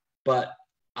 great. But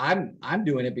I'm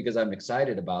doing it because I'm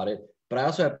excited about it. But I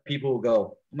also have people who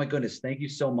go, oh my goodness, thank you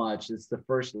so much. It's the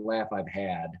first laugh I've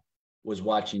had was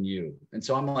watching you. And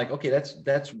so I'm like, okay,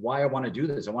 that's why I want to do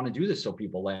this. I want to do this so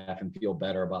people laugh and feel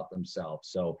better about themselves.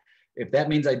 So if that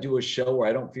means I do a show where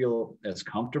I don't feel as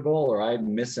comfortable or I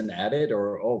miss an edit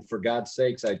or, oh, for God's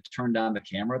sakes, I turned on the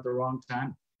camera at the wrong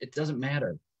time, it doesn't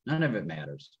matter. None of it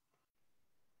matters.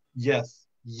 Yes.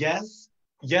 Yes.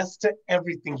 Yes to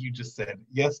everything you just said.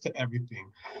 Yes to everything.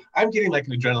 I'm getting like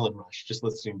an adrenaline rush just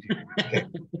listening to you. Okay.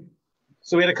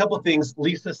 So we had a couple of things.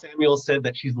 Lisa Samuel said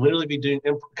that she's literally been doing,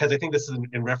 because I think this is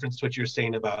in reference to what you're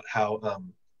saying about how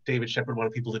David Shepard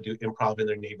wanted people to do improv in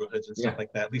their neighborhoods and stuff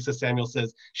like that. Lisa Samuel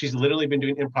says she's literally been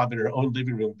doing improv in her own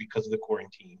living room because of the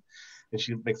quarantine. And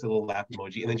she makes a little laugh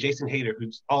emoji. And then Jason Hayter,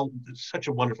 who's such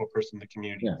a wonderful person in the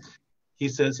community. Yeah. He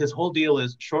says his whole deal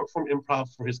is short form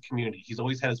improv for his community. He's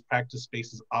always had his practice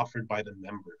spaces offered by the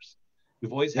members.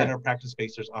 We've always had our practice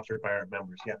spaces offered by our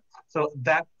members. Yeah. So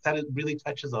that it really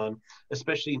touches on,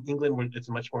 especially in England where it's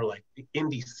much more like the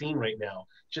indie scene right now.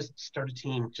 Just start a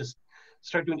team, just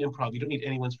start doing improv. You don't need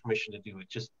anyone's permission to do it.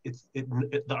 Just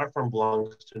the art form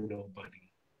belongs to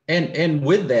nobody. And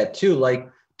with that too, like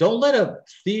don't let a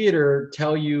theater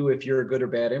tell you if you're a good or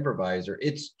bad improviser.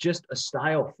 It's just a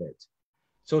style fit.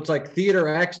 So it's like theater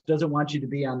X doesn't want you to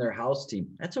be on their house team.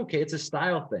 That's okay. It's a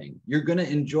style thing. You're going to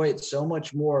enjoy it so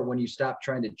much more when you stop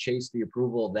trying to chase the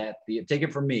approval of that theater. Take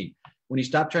it from me. When you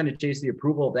stop trying to chase the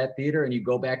approval of that theater and you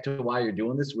go back to why you're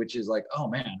doing this, which is like, oh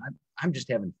man, I'm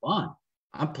just having fun.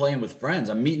 I'm playing with friends.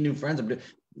 I'm meeting new friends.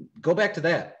 Go back to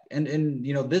that. And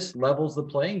you know, this levels the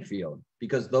playing field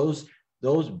because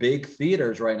those big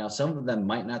theaters right now, some of them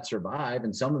might not survive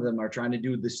and some of them are trying to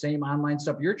do the same online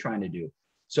stuff you're trying to do.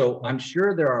 So I'm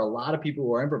sure there are a lot of people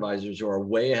who are improvisers who are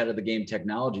way ahead of the game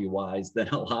technology wise than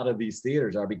a lot of these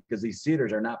theaters are because these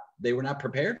theaters they were not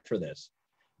prepared for this.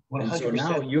 100%. And so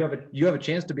now you have a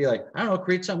chance to be like, I don't know,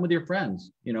 create something with your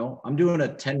friends. You know, I'm doing a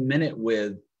 10-minute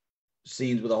with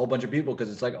scenes with a whole bunch of people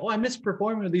because it's like, oh, I miss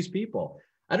performing with these people.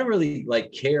 I don't really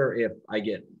like care if I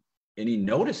get any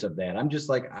notice of that. I'm just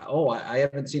like, oh, I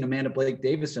haven't seen Amanda Blake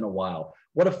Davis in a while.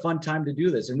 What a fun time to do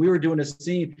this. And we were doing a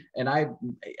scene and I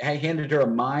handed her a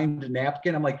mimed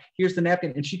napkin. I'm like, here's the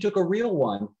napkin. And she took a real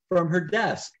one from her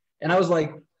desk. And I was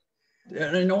like,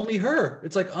 and only her.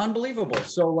 It's like unbelievable.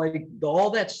 So like all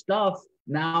that stuff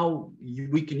now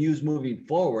we can use moving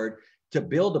forward to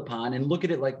build upon and look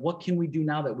at it like, what can we do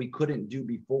now that we couldn't do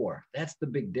before? That's the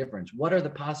big difference. What are the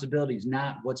possibilities,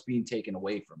 not what's being taken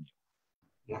away from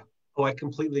you? Yeah. Oh, I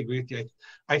completely agree with you.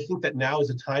 I think that now is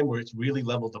a time where it's really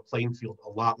leveled the playing field a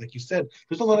lot. Like you said,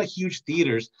 there's a lot of huge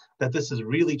theaters that this is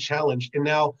really challenged. And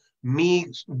now me,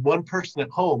 one person at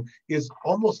home, is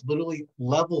almost literally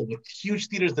level with huge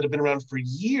theaters that have been around for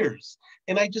years.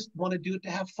 And I just want to do it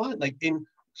to have fun.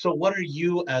 So what are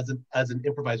you as an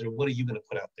improviser, what are you going to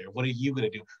put out there? What are you going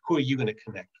to do? Who are you going to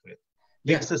connect with?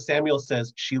 Yeah. Lisa Samuel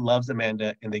says she loves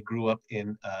Amanda and they grew up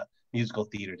in musical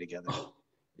theater together. Oh,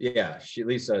 yeah, she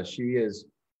is,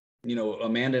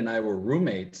 Amanda and I were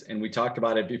roommates and we talked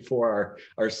about it before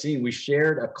our scene. We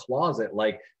shared a closet,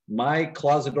 like my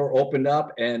closet door opened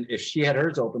up and if she had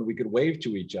hers open, we could wave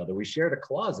to each other. We shared a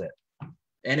closet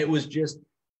and it was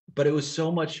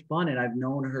so much fun. And I've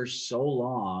known her so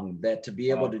long that to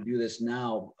be able to do this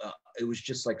now, it was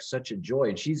just like such a joy.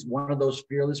 And she's one of those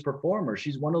fearless performers.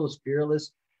 She's one of those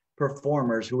fearless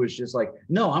performers who is just like,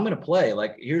 no, I'm going to play.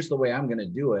 Like, here's the way I'm going to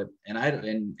do it. And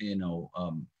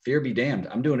fear be damned.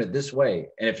 I'm doing it this way.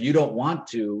 And if you don't want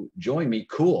to join me,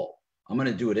 cool. I'm going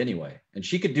to do it anyway. And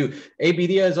she could do,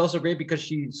 ABDA is also great because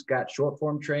she's got short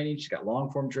form training. She's got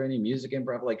long form training, music,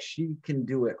 improv. Like she can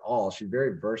do it all. She's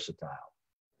very versatile.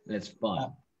 And it's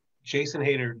fun. Jason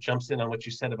Hayter jumps in on what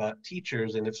you said about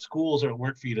teachers. And if schools are at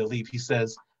work for you to leave, he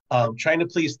says, trying to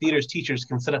please theater's teachers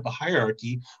can set up a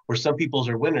hierarchy where some people's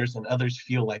are winners and others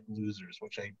feel like losers,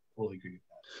 which I fully agree with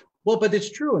that. Well, but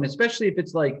it's true. And especially if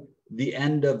it's like the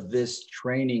end of this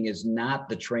training is not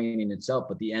the training itself,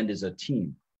 but the end is a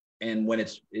team. And when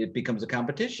it becomes a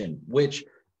competition, which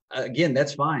again,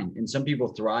 that's fine. And some people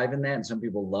thrive in that and some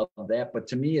people love that. But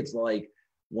to me, it's like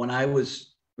when I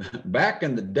was back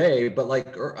in the day, but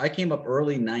like I came up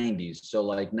early 90s. So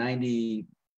like 90,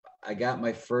 I got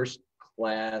my first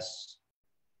class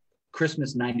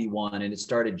Christmas 91 and it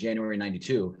started January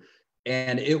 92.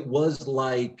 And it was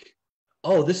like,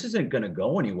 oh, this isn't going to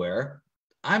go anywhere.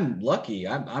 I'm lucky.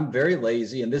 I'm very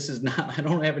lazy and this is not, I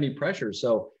don't have any pressure.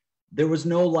 So there was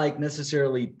no like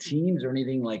necessarily teams or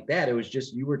anything like that. It was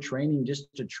just, you were training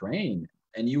just to train.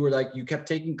 And you were like, you kept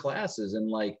taking classes and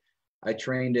like, I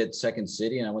trained at Second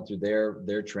City and I went through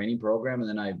their training program. And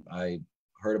then I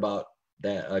heard about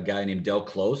that a guy named Del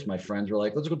Close. My friends were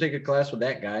like, let's go take a class with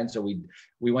that guy. And so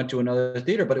we went to another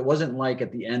theater, but it wasn't like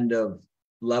at the end of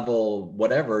level,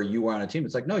 whatever, you were on a team.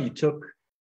 It's like, no, you took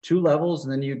 2 levels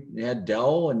and then you had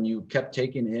Del and you kept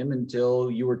taking him until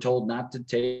you were told not to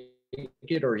take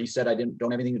it, or he said,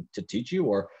 don't have anything to teach you,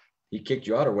 or he kicked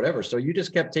you out or whatever. So you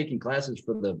just kept taking classes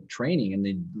for the training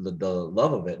and the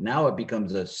love of it. Now it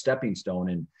becomes a stepping stone.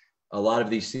 And a lot of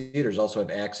these theaters also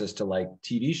have access to like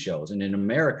TV shows. And in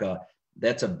America,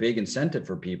 that's a big incentive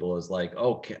for people is like,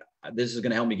 okay, this is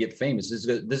going to help me get famous. This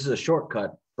is a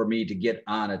shortcut for me to get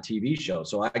on a TV show.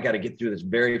 So I got to get through this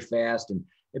very fast. And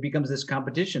it becomes this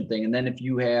competition thing. And then if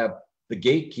you have the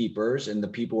gatekeepers and the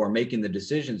people who are making the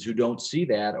decisions who don't see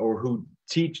that or who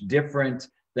teach different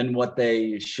than what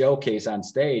they showcase on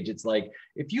stage, it's like,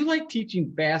 if you like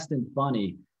teaching fast and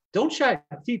funny, don't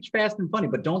teach fast and funny,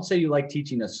 but don't say you like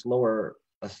teaching a slower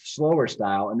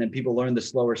style and then people learn the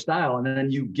slower style and then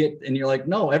you're like,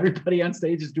 no, everybody on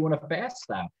stage is doing a fast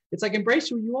style. It's like, embrace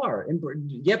who you are.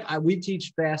 We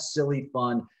teach fast, silly,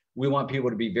 fun. We want people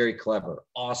to be very clever.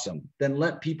 Awesome. Then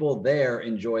let people there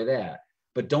enjoy that.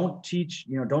 But don't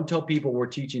tell people we're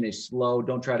teaching a slow,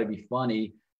 don't try to be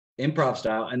funny improv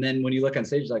style. And then when you look on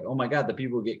stage, like, oh my God, the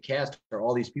people who get cast are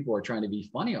all these people are trying to be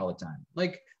funny all the time.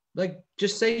 Like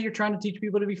just say you're trying to teach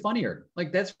people to be funnier.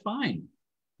 Like, that's fine.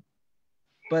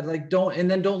 But like, don't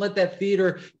let that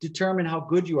theater determine how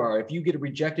good you are. If you get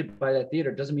rejected by that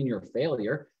theater, it doesn't mean you're a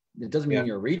failure. It doesn't mean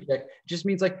you're a reject. It just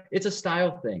means like, it's a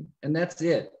style thing. And that's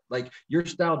it. Like, your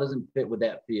style doesn't fit with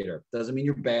that theater. Doesn't mean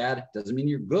you're bad. Doesn't mean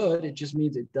you're good. It just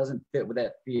means it doesn't fit with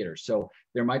that theater. So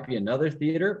there might be another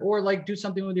theater, or like do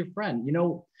something with your friend,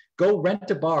 go rent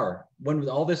a bar when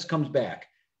all this comes back.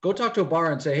 Go talk to a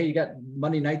bar and say, hey, you got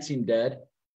Monday night seem dead.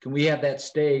 Can we have that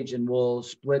stage and we'll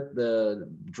split the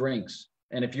drinks?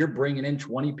 And if you're bringing in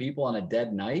 20 people on a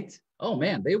dead night, oh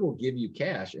man, they will give you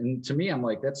cash. And to me, I'm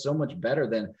like, that's so much better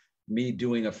than me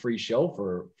doing a free show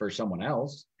for someone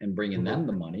else and bringing them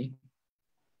the money.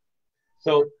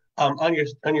 So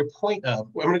on your point of,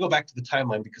 I'm going to go back to the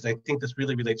timeline because I think this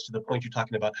really relates to the point you're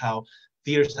talking about, how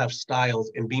theaters have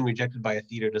styles, and being rejected by a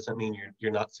theater doesn't mean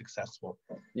you're not successful.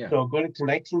 Yeah. So going to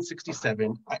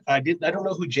 1967, I don't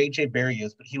know who J.J. Barry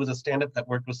is, but he was a stand-up that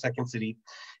worked with Second City.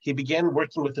 He began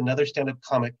working with another stand-up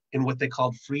comic in what they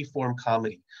called free-form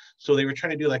comedy. So they were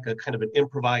trying to do like a kind of an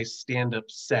improvised stand-up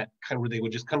set, kind of where they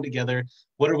would just come together.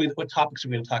 What topics are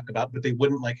we going to talk about? But they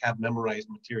wouldn't like have memorized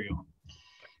material.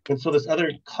 And so this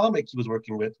other comic he was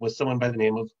working with was someone by the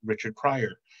name of Richard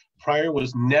Pryor. Pryor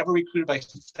was never recruited by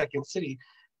Second City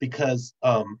because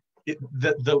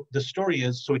the story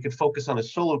is so he could focus on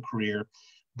his solo career,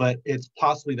 but it's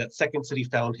possibly that Second City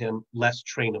found him less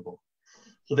trainable.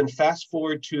 So then fast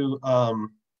forward to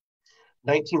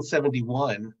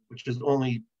 1971, which is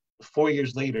only 4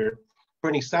 years later,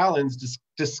 Bernie Salins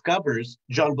discovers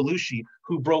John Belushi,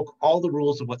 who broke all the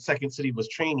rules of what Second City was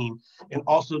training and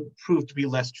also proved to be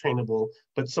less trainable,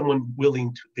 but someone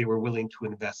they were willing to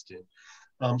invest in.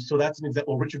 So that's an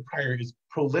example. Richard Pryor is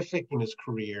prolific in his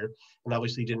career and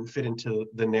obviously didn't fit into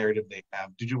the narrative they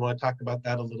have. Did you want to talk about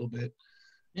that a little bit?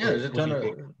 Yeah, I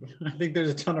think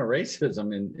there's a ton of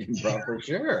racism in improv for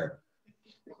sure.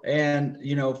 And,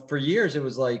 for years it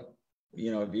was like,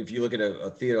 if you look at a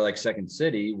theater like Second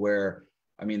City, where,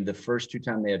 the first two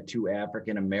times they had two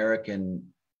African-American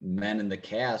men in the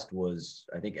cast was,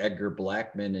 I think, Edgar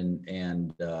Blackman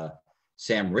and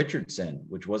Sam Richardson,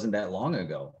 which wasn't that long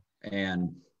ago.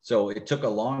 And so it took a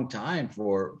long time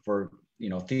for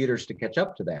theaters to catch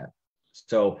up to that.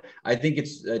 So I think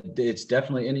it's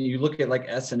definitely, and you look at like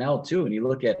SNL too, and you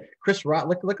look at Chris Rock,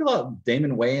 look at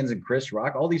Damon Wayans and Chris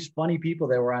Rock, all these funny people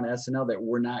that were on SNL that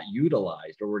were not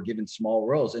utilized or were given small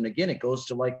roles. And again, it goes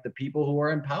to like the people who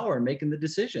are in power and making the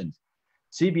decisions.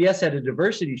 CBS had a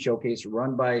diversity showcase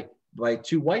run by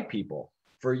two white people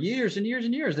for years and years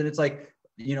and years. And it's like,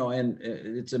 and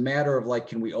it's a matter of like,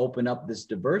 can we open up this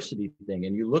diversity thing?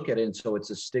 And you look at it, and so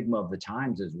it's a stigma of the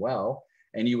times as well.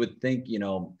 And you would think,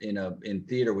 in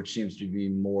theater, which seems to be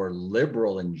more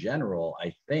liberal in general,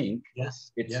 I think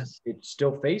it's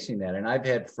still facing that. And I've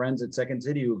had friends at Second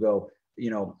City who go,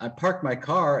 I parked my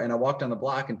car and I walked on the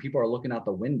block and people are looking out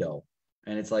the window.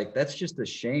 And it's like, that's just a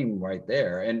shame right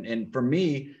there. And for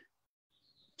me,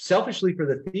 selfishly for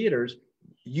the theaters,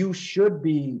 you should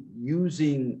be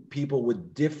using people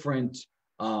with different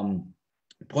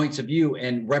points of view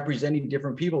and representing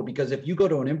different people, because if you go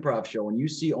to an improv show and you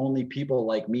see only people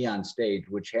like me on stage,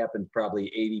 which happens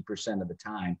probably 80% of the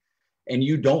time, and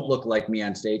you don't look like me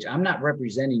on stage, I'm not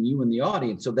representing you in the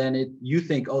audience. So then you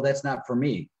think, oh, that's not for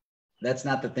me. That's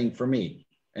not the thing for me.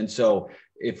 And so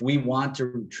if we want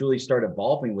to truly start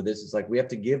evolving with this, it's like we have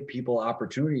to give people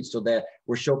opportunities so that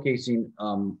we're showcasing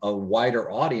a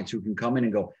wider audience who can come in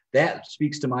and go, that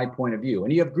speaks to my point of view.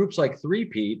 And you have groups like Three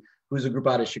Pete, who's a group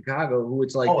out of Chicago, who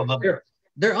it's like,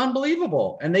 they're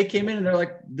unbelievable. And they came in and they're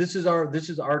like, this is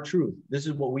our truth. This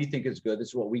is what we think is good. This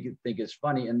is what we think is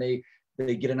funny. And they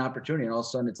get an opportunity, and all of a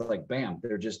sudden it's like, bam,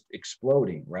 they're just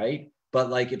exploding, right? But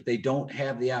like, if they don't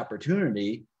have the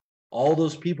opportunity, all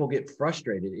those people get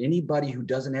frustrated. Anybody who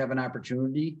doesn't have an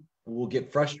opportunity will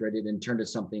get frustrated and turn to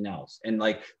something else. And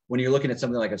like, when you're looking at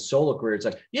something like a solo career, it's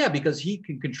like, yeah, because he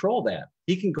can control that.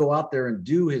 He can go out there and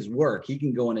do his work. He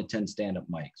can go and attend stand-up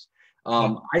mics.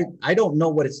 I don't know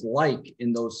what it's like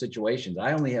in those situations.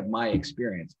 I only have my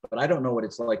experience, but I don't know what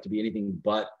it's like to be anything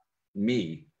but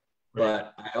me.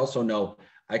 But I also know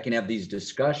I can have these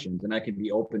discussions and I can be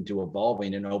open to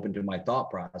evolving and open to my thought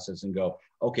process and go,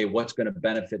 okay, what's going to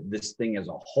benefit this thing as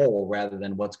a whole rather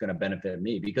than what's going to benefit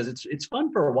me? Because it's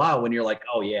fun for a while when you're like,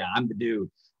 oh yeah, I'm the dude,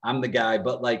 I'm the guy.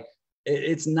 But like,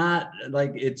 it's not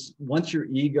like, it's once your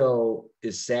ego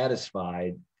is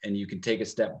satisfied and you can take a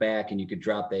step back and you can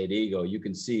drop that ego, you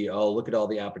can see, oh, look at all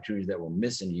the opportunities that we're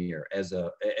missing here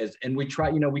and we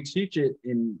try, we teach it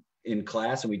in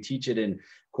class and we teach it in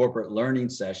corporate learning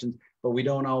sessions, but we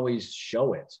don't always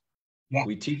show it. Yeah.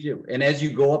 We teach it. And as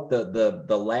you go up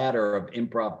the ladder of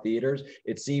improv theaters,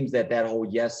 it seems that whole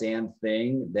yes and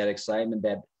thing, that excitement,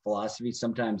 that philosophy,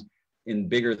 sometimes in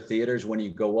bigger theaters, when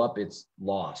you go up, it's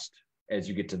lost as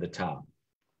you get to the top.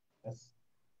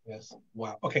 Yes.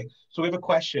 Wow. Okay. So we have a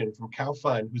question from Cal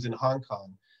Fun, who's in Hong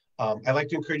Kong. I like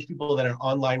to encourage people that are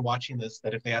online watching this,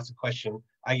 that if they ask a question,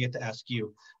 I get to ask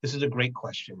you. This is a great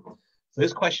question. So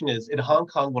this question is, in Hong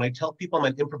Kong, when I tell people I'm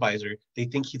an improviser, they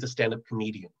think he's a stand-up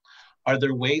comedian. Are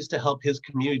there ways to help his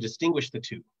community distinguish the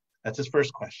two? That's his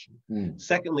first question.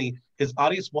 Secondly, his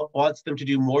audience wants them to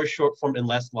do more short form and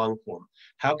less long form.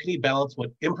 How can he balance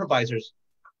what improvisers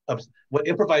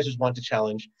want to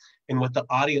challenge and what the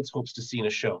audience hopes to see in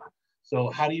a show? So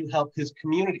how do you help his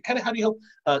community? Kind of how do you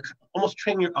help almost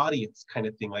train your audience kind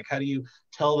of thing? Like how do you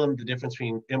tell them the difference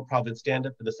between improv and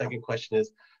stand-up? And the second question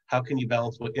is, how can you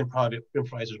balance what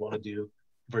improvisers want to do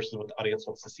versus what the audience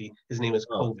wants to see? His name is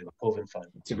Coven Fun.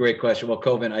 It's a great question. Well,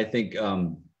 Coven, I think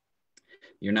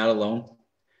you're not alone.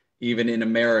 Even in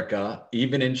America,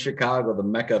 even in Chicago, the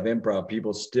mecca of improv,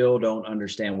 people still don't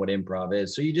understand what improv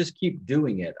is. So you just keep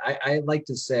doing it. I like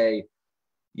to say,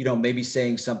 maybe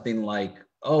saying something like,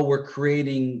 oh, we're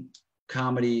creating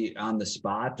comedy on the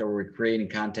spot, or we're creating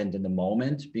content in the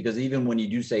moment. Because even when you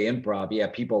do say improv, yeah,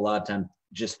 people a lot of times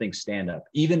just think stand-up.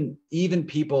 Even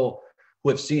people who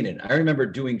have seen it. I remember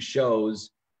doing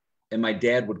shows and my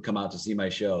dad would come out to see my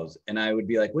shows and I would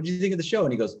be like, what do you think of the show?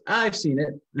 And he goes, I've seen it.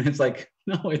 And it's like,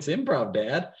 no, it's improv,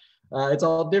 Dad. It's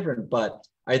all different. But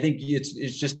I think it's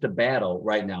just a battle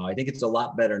right now. I think it's a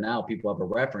lot better now. People have a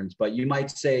reference, but you might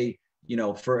say,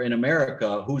 for in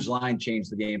America, Whose Line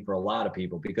changed the game for a lot of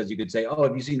people, because you could say, oh,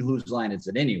 have you seen Whose Line? It's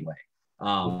it anyway.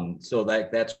 So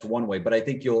that's one way, but I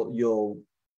think you'll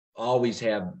always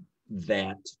have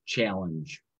that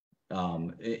challenge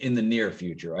in the near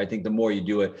future. I think the more you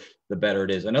do it, the better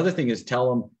it is. Another thing is tell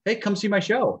them, hey, come see my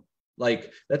show.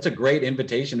 Like, that's a great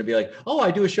invitation to be like, oh,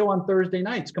 I do a show on Thursday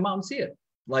nights. Come out and see it.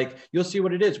 Like, you'll see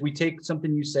what it is. We take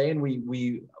something you say and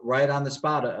we right on the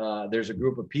spot. There's a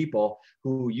group of people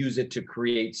who use it to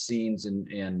create scenes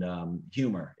and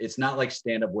humor. It's not like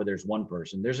stand-up where there's one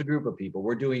person. There's a group of people.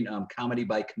 We're doing comedy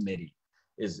by committee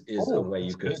is a way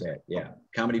you could say it. Yeah,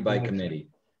 comedy by committee.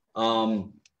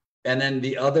 And then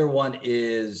the other one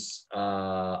is,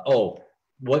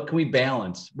 what can we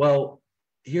balance? Well,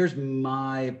 this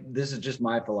is just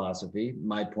my philosophy,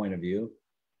 my point of view.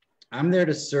 I'm there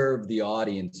to serve the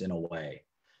audience in a way.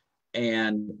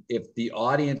 And if the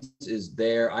audience is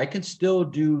there, I can still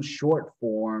do short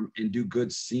form and do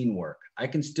good scene work. I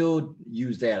can still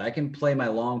use that. I can play my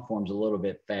long forms a little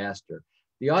bit faster.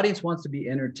 The audience wants to be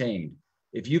entertained.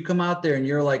 If you come out there and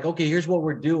you're like, okay, here's what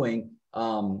we're doing.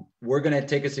 We're going to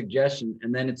take a suggestion,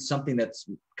 and then it's something that's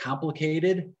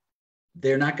complicated.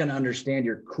 They're not going to understand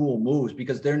your cool moves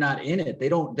because they're not in it. They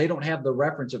don't have the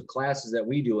reference of classes that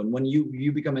we do. And when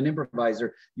you become an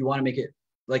improviser, you want to make it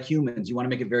like humans. You want to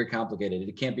make it very complicated.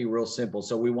 It can't be real simple.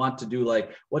 So we want to do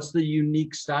like, what's the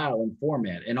unique style and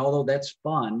format? And although that's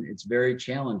fun, it's very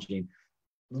challenging.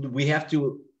 We have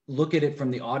to look at it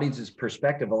from the audience's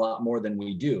perspective a lot more than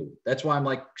we do. That's why I'm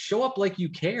like, show up like you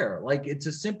care. Like, it's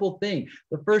a simple thing.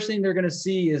 The first thing they're going to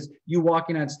see is you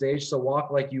walking on stage. So walk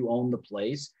like you own the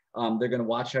place. They're going to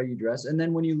watch how you dress. And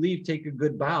then when you leave, take a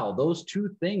good bow. Those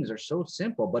two things are so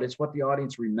simple, but it's what the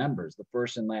audience remembers, the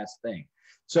first and last thing.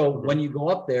 So when you go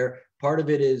up there, part of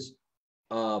it is,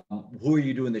 who are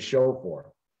you doing the show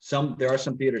for? There are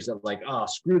some theaters that are like,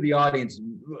 screw the audience,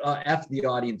 F the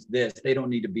audience this, they don't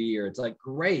need to be here. It's like,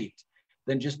 great,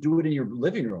 then just do it in your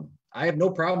living room. I have no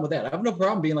problem with that. I have no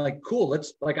problem being like, cool,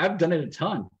 I've done it a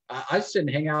ton. I sit and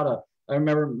hang out. I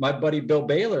remember my buddy Bill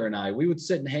Baylor and we would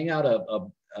sit and hang out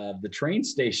the train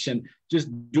station, just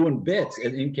doing bits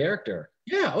in character.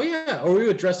 Yeah. Oh yeah. Or we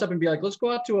would dress up and be like, let's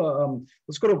go to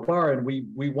a bar. And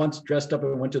we once dressed up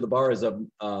and went to the bar as a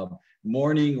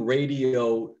morning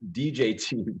radio DJ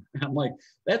team. I'm like,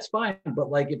 that's fine.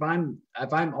 But like, if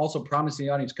I'm also promising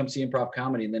the audience, come see improv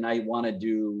comedy, and then I want to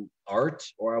do art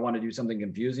or I want to do something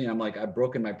confusing, I'm like, I've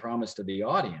broken my promise to the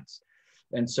audience.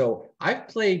 And so I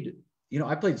played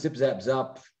Zip Zap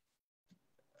Zup.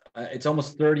 It's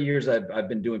almost 30 years I've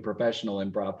been doing professional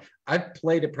improv. I've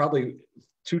played it probably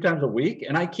 2 times a week,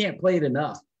 and I can't play it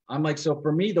enough. I'm like, so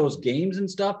for me, those games and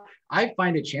stuff, I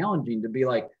find it challenging to be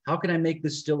like, how can I make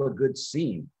this still a good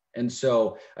scene? And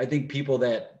so I think people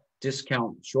that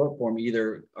discount short form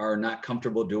either are not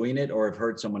comfortable doing it or have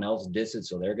heard someone else diss it,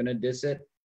 so they're going to diss it.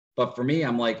 But for me,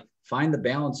 I'm like, find the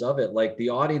balance of it. Like, the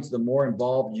audience, the more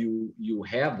involved you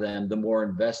have them, the more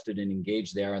invested and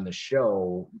engaged they are in the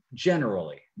show,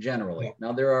 generally.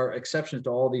 Now, there are exceptions to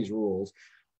all these rules,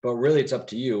 but really it's up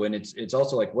to you. And it's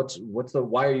also like,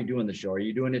 why are you doing the show? Are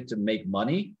you doing it to make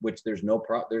money? Which there's no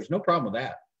problem with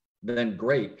that. Then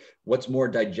great. What's more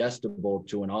digestible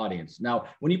to an audience? Now,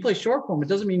 when you play short form, it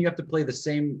doesn't mean you have to play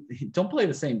don't play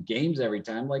the same games every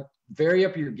time. Like, vary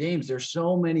up your games. There's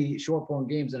so many short form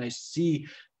games, and I see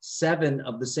 7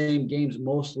 of the same games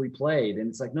mostly played. And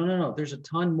it's like, no. There's a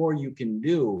ton more you can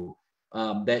do,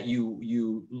 that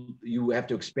you have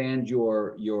to expand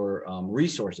your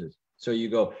resources. So you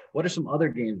go, what are some other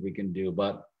games we can do?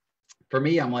 But for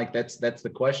me, I'm like, that's the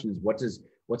question, is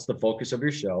what's the focus of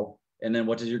your show? And then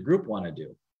what does your group want to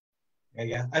do?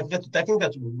 Yeah. I think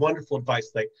that's wonderful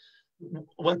advice. Like,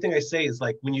 one thing I say is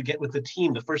like when you get with the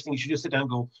team, the first thing you should do is sit down and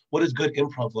go, what does good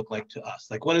improv look like to us?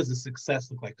 Like, what does the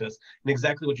success look like to us? And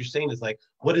exactly what you're saying is like,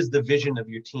 what is the vision of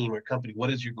your team or company?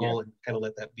 What is your goal? And kind of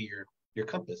let that be your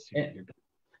compass.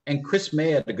 And Chris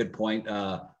May had a good point.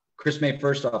 Chris May,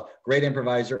 first off, great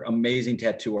improviser, amazing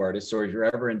tattoo artist. So if you're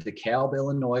ever in DeKalb,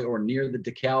 Illinois, or near the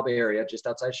DeKalb area, just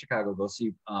outside Chicago, go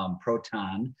see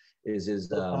Proton is his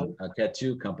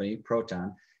tattoo company,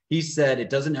 Proton. He said it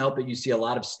doesn't help that you see a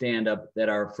lot of stand-up that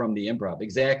are from the improv.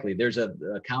 Exactly. There's a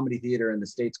comedy theater in the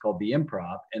States called the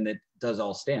Improv, and it does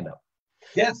all stand-up.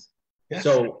 Yes.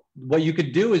 So what you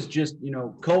could do is just,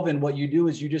 Coven, what you do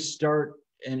is you just start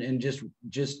and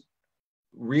just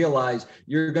realize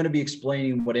you're going to be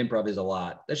explaining what improv is a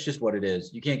lot. That's just what it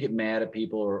is. You can't get mad at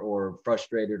people or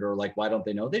frustrated or like, why don't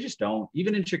they know? They just don't.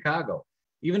 Even in Chicago,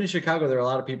 there are a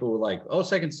lot of people who are like, oh,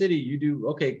 Second City, you do,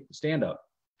 okay, stand up.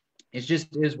 It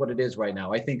just is what it is right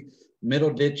now. I think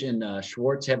Middleditch and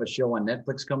Schwartz have a show on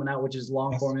Netflix coming out, which is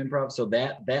long form improv. So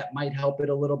that might help it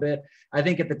a little bit. I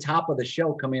think at the top of the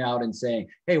show coming out and saying,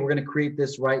 hey, we're going to create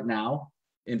this right now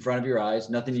in front of your eyes.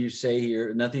 Nothing you say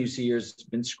here, nothing you see here has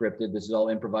been scripted. This is all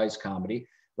improvised comedy.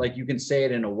 Like you can say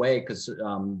it in a way, because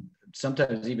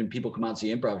sometimes even people come out and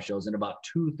see improv shows and about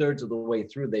 2/3 of the way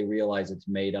through, they realize it's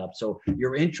made up. So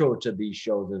your intro to these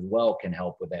shows as well can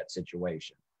help with that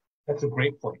situation. That's a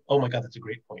great point. Oh my God, that's a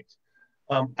great point.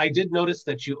 I did notice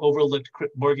that you overlooked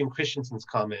Morgan Christensen's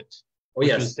comment. Oh,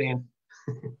 yes.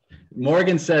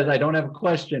 Morgan says, I don't have a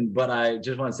question, but I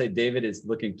just want to say David is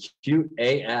looking cute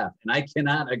AF. And I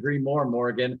cannot agree more,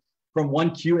 Morgan. From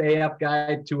one cute AF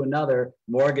guy to another,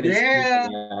 Morgan is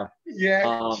cute AF.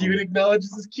 Yeah, cute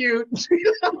acknowledges is cute.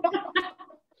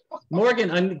 Morgan,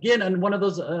 again, and one of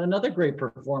those, another great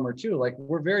performer too. Like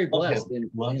we're very blessed in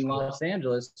Los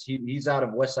Angeles. He's out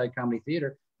of West Side Comedy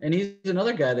Theater. And he's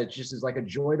another guy that just is like a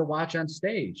joy to watch on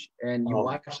stage. And you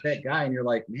watch that guy and you're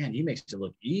like, man, he makes it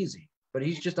look easy. But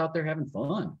he's just out there having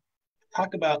fun.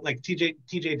 Talk about like TJ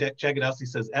Jagodowski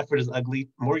says, effort is ugly.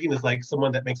 Morgan is like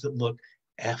someone that makes it look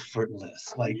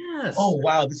effortless. Like, oh,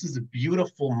 wow, this is a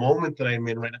beautiful moment that I'm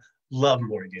in right now. Love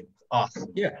Morgan. Awesome.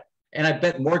 Yeah. And I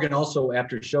bet Morgan also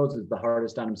after shows is the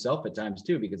hardest on himself at times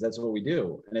too, because that's what we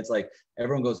do. And it's like,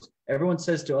 everyone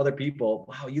says to other people,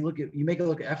 wow, you make it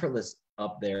look effortless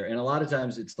up there. And a lot of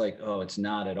times it's like, oh, it's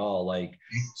not at all. Like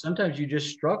sometimes you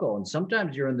just struggle and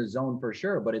sometimes you're in the zone for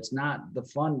sure, but it's not the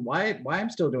fun. Why I'm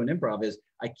still doing improv is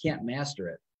I can't master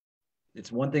it.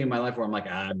 It's one thing in my life where I'm like,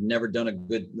 I've never done a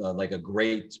good, like a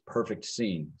great, perfect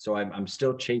scene. So I'm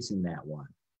still chasing that one.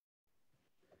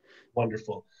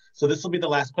 Wonderful. So this will be the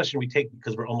last question we take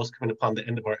because we're almost coming upon the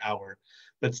end of our hour.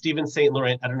 But Stephen St.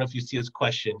 Laurent, I don't know if you see his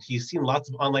question. He's seen lots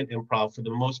of online improv. For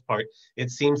the most part,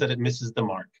 it seems that it misses the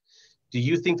mark. Do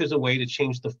you think there's a way to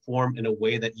change the form in a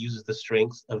way that uses the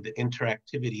strengths of the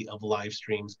interactivity of live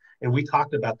streams? And we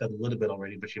talked about that a little bit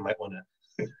already, but you might want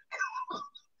to.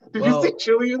 Did you see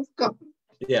Jillian's comment?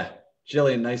 Yeah,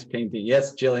 Jillian, nice painting.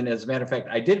 Yes, Jillian, as a matter of fact,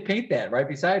 I did paint that right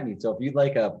beside me. So if you'd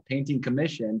like a painting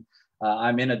commission,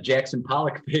 I'm in a Jackson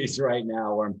Pollock phase right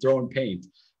now where I'm throwing paint.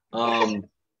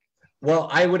 Well,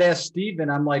 I would ask Stephen,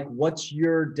 I'm like, what's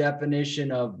your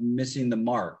definition of missing the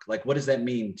mark? Like, what does that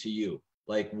mean to you?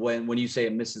 Like when you say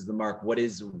it misses the mark, what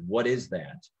is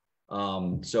that?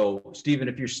 So Stephen,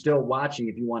 if you're still watching,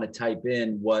 if you want to type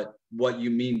in what you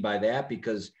mean by that,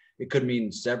 because it could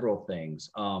mean several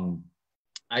things.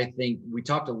 I think we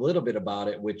talked a little bit about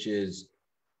it, which is,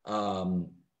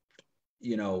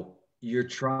 you're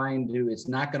trying to, it's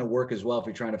not going to work as well if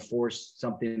you're trying to force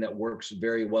something that works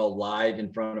very well live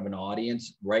in front of an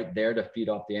audience right there to feed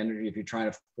off the energy. If you're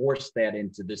trying to force that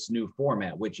into this new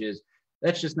format, which is,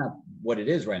 that's just not what it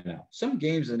is right now. Some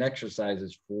games and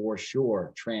exercises for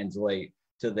sure translate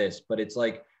to this, but it's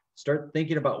like, start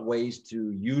thinking about ways to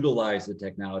utilize the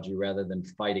technology rather than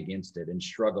fight against it and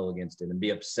struggle against it and be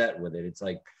upset with it. It's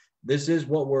like, this is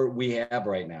what we have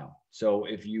right now. So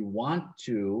if you want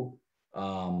to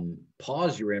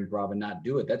pause your improv and not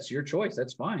do it, that's your choice.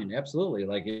 That's fine. Absolutely.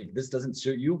 Like if this doesn't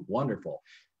suit you, wonderful.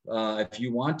 If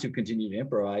you want to continue to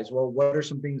improvise, well, what are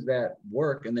some things that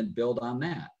work and then build on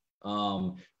that?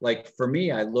 Like for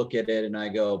me, I look at it and I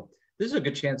go, this is a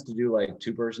good chance to do like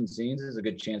 2-person scenes. This is a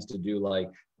good chance to do like,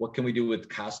 what can we do with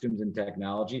costumes and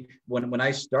technology? When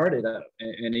I started,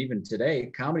 and even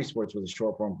today, Comedy Sports was a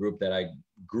short form group that I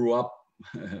grew up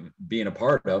being a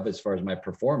part of. As far as my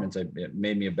performance, it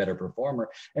made me a better performer.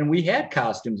 And we had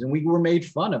costumes and we were made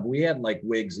fun of. We had like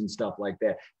wigs and stuff like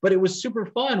that. But it was super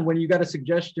fun when you got a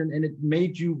suggestion and it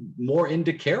made you more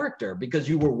into character because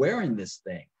you were wearing this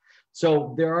thing.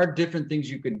 So there are different things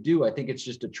you can do. I think it's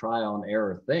just a trial and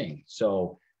error thing.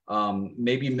 So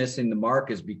maybe missing the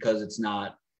mark is because it's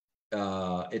not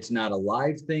a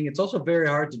live thing. It's also very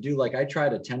hard to do. Like I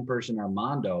tried a 10-person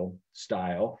Armando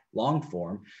style long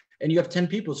form, and you have 10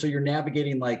 people. So you're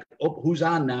navigating like, oh, who's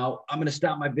on now? I'm going to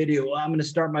stop my video. I'm going to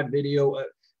start my video.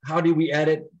 How do we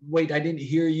edit? Wait, I didn't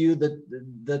hear you.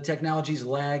 The technology's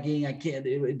lagging. I can't,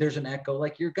 there's an echo.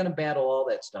 Like you're going to battle all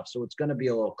that stuff. So it's going to be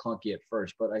a little clunky at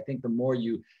first, but I think the more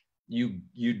you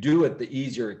do it, the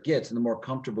easier it gets and the more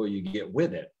comfortable you get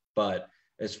with it. But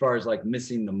as far as like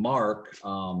missing the mark,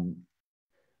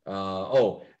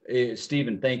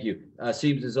 Stephen, thank you.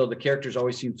 Seems as though the characters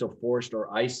always seem so forced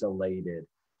or isolated.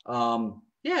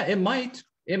 Yeah, it might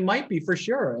be for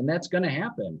sure. And that's going to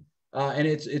happen. And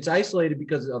it's isolated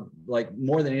because of like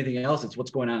more than anything else, it's what's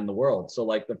going on in the world. So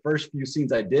like the first few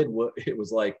scenes I did, it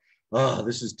was like, oh,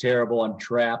 this is terrible. I'm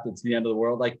trapped. It's the end of the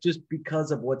world. Like just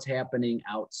because of what's happening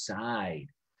outside.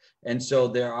 And so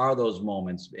there are those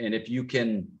moments. And if you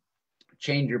can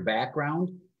change your background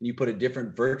and you put a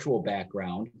different virtual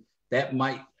background, that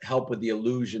might help with the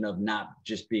illusion of not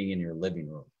just being in your living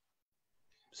room.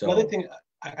 So another thing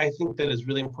I think that is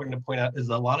really important to point out is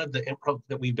a lot of the improv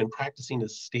that we've been practicing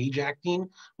is stage acting,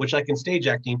 which like in stage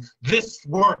acting, this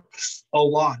works a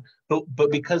lot. But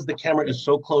because the camera is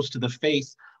so close to the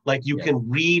face, like you can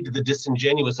read the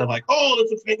disingenuous of like, oh,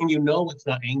 that's a thing, and you know it's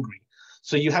not angry.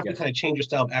 So you have to kind of change your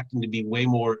style of acting to be way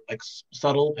more like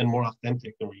subtle and more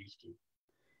authentic than we're used to.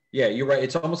 Yeah, you're right.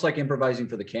 It's almost like improvising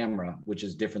for the camera, which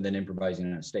is different than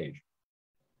improvising on a stage.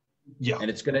 Yeah. And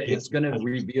it's gonna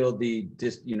reveal the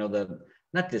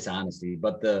not dishonesty,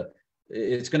 but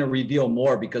it's going to reveal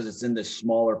more because it's in this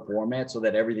smaller format so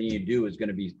that everything you do is going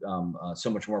to be so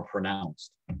much more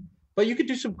pronounced. But you could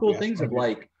do some cool things of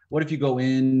like, what if you go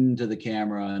into the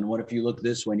camera and what if you look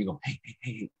this way and you go,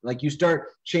 hey, like you start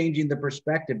changing the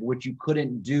perspective, which you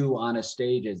couldn't do on a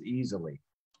stage as easily.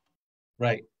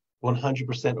 Right.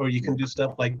 100%. Or you can do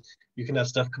stuff like you can have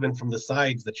stuff come in from the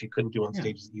sides that you couldn't do on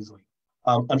stage as easily.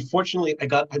 Unfortunately, we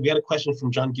got a question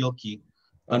from John Gilkey.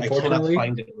 Unfortunately, I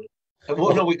cannot find it.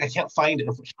 Well, no, I can't find it.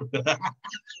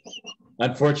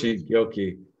 Unfortunately,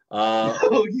 Gilkey.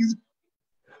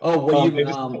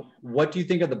 What do you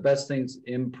think are the best things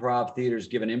improv theaters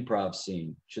give an improv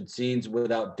scene? Should scenes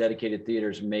without dedicated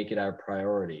theaters make it our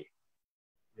priority?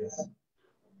 Yes.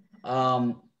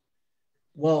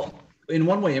 Well, in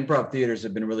one way, improv theaters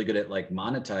have been really good at like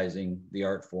monetizing the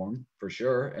art form for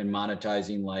sure, and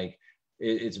monetizing like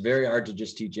it's very hard to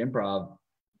just teach improv.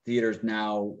 Theaters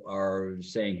now are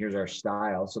saying, here's our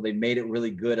style. So they made it really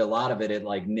good. A lot of it at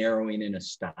like narrowing in a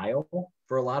style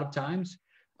for a lot of times.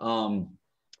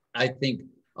 I think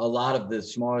a lot of the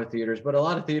smaller theaters, but a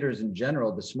lot of theaters in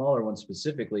general, the smaller ones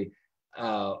specifically,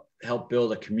 help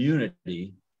build a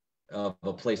community of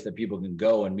a place that people can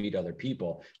go and meet other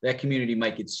people. That community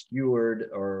might get skewered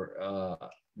or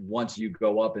once you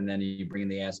go up and then you bring in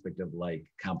the aspect of like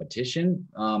competition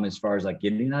as far as like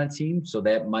getting on a team. So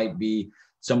that might be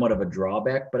somewhat of a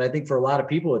drawback, but I think for a lot of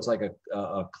people, it's like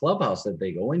a clubhouse that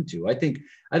they go into. I think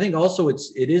also it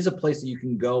is a place that you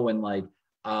can go and like,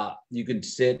 you can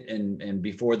sit and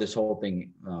before this whole thing,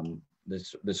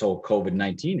 this whole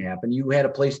COVID-19 happened, you had a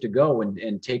place to go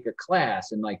and take a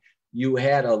class, and like you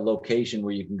had a location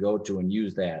where you can go to and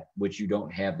use that, which you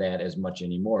don't have that as much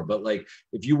anymore. But like,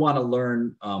 if you want to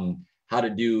learn how to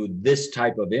do this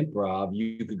type of improv,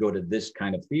 you could go to this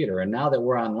kind of theater. And now that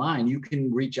we're online, you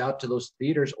can reach out to those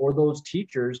theaters or those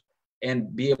teachers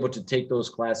and be able to take those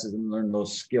classes and learn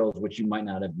those skills, which you might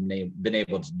not have been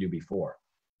able to do before.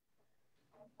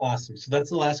 Awesome. So that's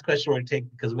the last question we're going to take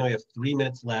because we only have 3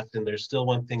 minutes left, and there's still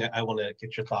one thing I want to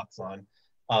get your thoughts on.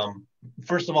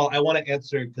 First of all, I want to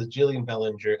answer because Jillian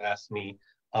Bellinger asked me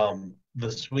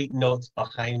the sweet notes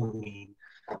behind me.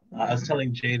 I was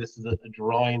telling Jay this is a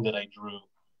drawing that I drew.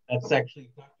 That's actually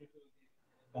Dr.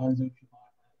 Gonzo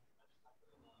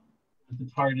the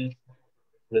TARDIS,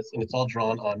 and it's all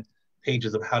drawn on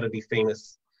pages of how to be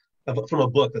famous from a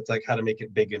book that's like how to make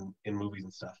it big in movies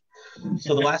and stuff.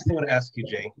 So the last thing I want to ask you,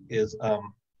 Jay, is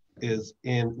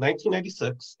in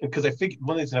 1996, because I figured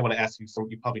one of the things I want to ask you,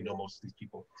 you probably know most of these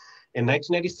people. In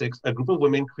 1996, a group of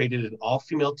women created an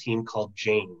all-female team called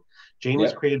Jane. Jane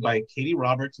was created by Katie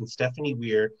Roberts and Stephanie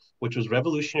Weir, which was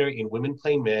revolutionary in women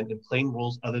playing men and playing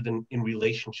roles other than in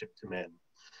relationship to men.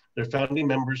 Their founding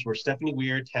members were Stephanie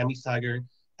Weir, Tammy Sager,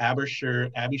 Aber Scher,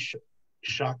 Abby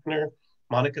Schachner,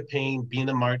 Monica Payne,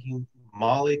 Bina Martin,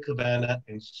 Molly Cavanna,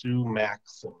 and Sue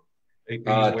Maxim.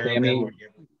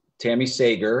 Tammy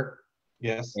Sager.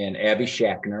 Yes. And Abby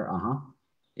Schachner.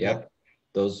 Yep.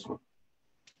 Those.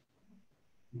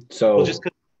 So. Well, just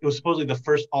It was supposedly the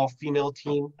first all-female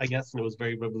team, I guess, and it was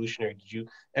very revolutionary. Did you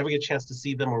ever get a chance to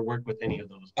see them or work with any of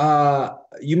those?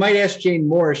 You might ask Jane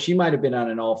Morris. She might have been on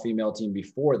an all-female team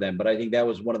before then, but I think that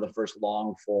was one of the first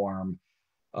long-form,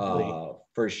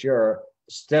 for sure.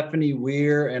 Stephanie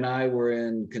Weir and I were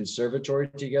in conservatory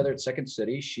together at Second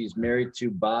City. She's married to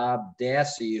Bob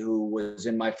Dassey, who was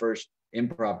in my first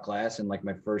improv class and like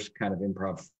my first kind of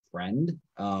improv friend.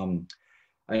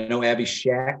 I know Abby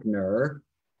Shackner.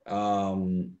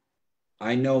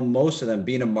 I know most of them.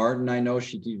 Bina Martin, I know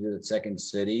she teaches at Second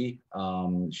City.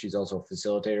 She's also a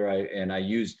facilitator.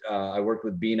 I worked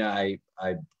with Bina.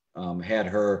 I had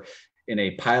her in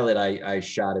a pilot I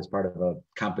shot as part of a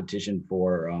competition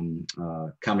for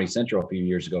Comedy Central a few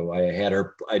years ago. I had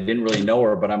her, I didn't really know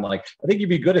her, but I'm like, I think you'd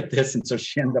be good at this. And so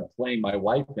she ended up playing my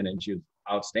wife in it, and she was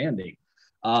outstanding.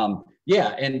 Yeah,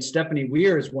 and Stephanie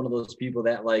Weir is one of those people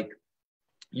that like,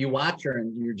 you watch her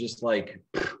and you're just like,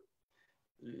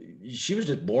 she was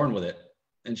just born with it.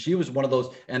 And she was one of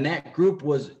those, and that group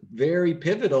was very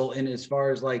pivotal in as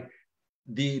far as like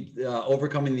the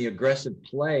overcoming the aggressive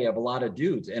play of a lot of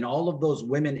dudes. And all of those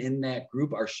women in that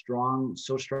group are strong,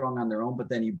 so strong on their own, but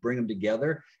then you bring them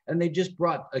together and they just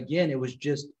brought, again, it was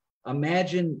just,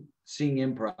 imagine seeing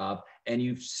improv and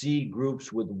you see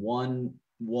groups with one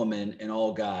woman and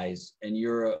all guys, and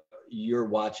you're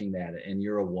watching that and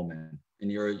you're a woman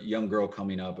and you're a young girl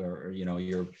coming up, or you know,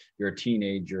 you're a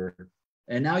teenager,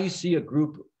 and now you see a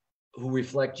group who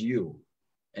reflect you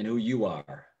and who you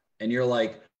are, and you're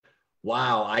like,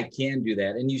 wow, I can do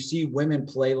that. And you see women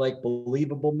play like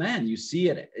believable men. You see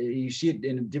it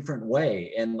in a different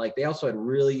way. And like, they also had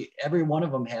really, every one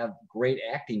of them have great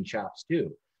acting chops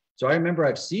too. So I remember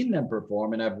I've seen them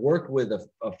perform, and I've worked with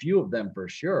a few of them for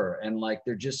sure. And like,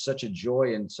 they're just such a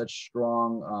joy and such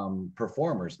strong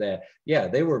performers that, yeah,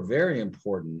 they were very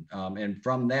important. And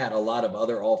from that, a lot of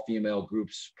other all-female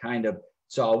groups kind of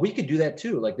saw we could do that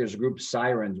too. Like, there's a group,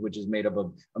 Sirens, which is made up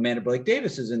of Amanda Blake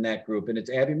Davis is in that group. And it's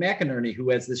Abby McInerney, who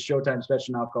has this Showtime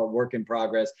special now called Work in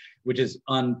Progress, which is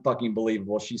unfucking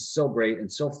believable. She's so great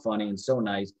and so funny and so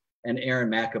nice. And Aaron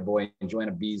McAvoy and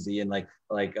Joanna Beasy and like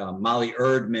Molly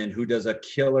Erdman, who does a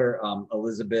killer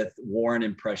Elizabeth Warren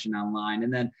impression online.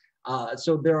 And then,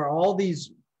 so there are all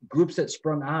these groups that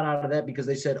sprung out of that because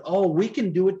they said, oh, we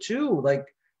can do it too. Like,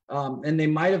 and they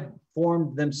might have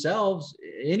formed themselves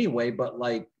anyway, but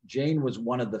like Jane was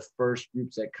one of the first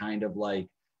groups that kind of like,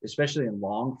 especially in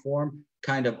long form,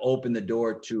 kind of opened the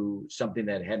door to something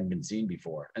that hadn't been seen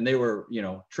before. And they were, you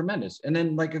know, tremendous. And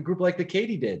then like a group like the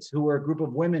Katydids, who were a group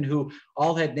of women who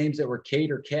all had names that were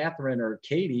Kate or Catherine or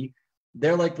Katie.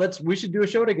 They're like, we should do a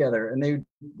show together. And they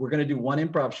were going to do one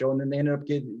improv show. And then they ended up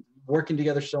working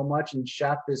together so much and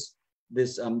shot this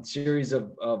series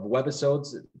of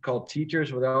webisodes called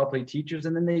Teachers, where they all play teachers.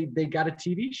 And then they got a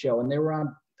TV show, and they were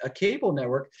on a cable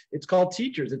network. It's called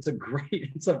Teachers. It's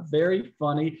a very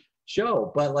funny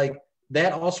show, but like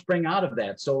that all sprang out of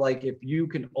that. So like, if you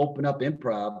can open up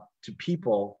improv to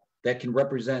people that can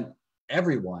represent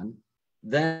everyone,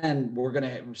 then we're going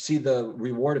to see the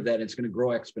reward of that. And it's going to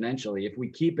grow exponentially. If we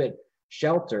keep it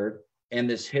sheltered and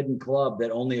this hidden club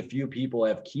that only a few people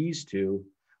have keys to,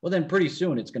 well, then pretty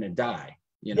soon it's going to die.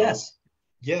 You know?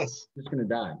 Yes. It's going to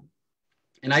die.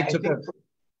 And I took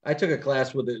a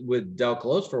class with Del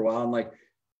Close for a while, and like,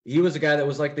 he was a guy that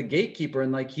was like the gatekeeper,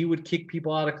 and like, he would kick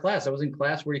people out of class. I was in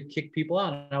class where he kicked people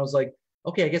out, and I was like,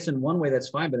 okay, I guess in one way that's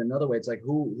fine, but another way it's like,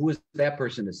 who is that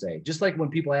person to say? Just like when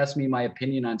people ask me my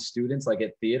opinion on students, like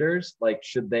at theaters, like,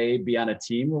 should they be on a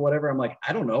team or whatever? I'm like,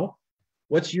 I don't know.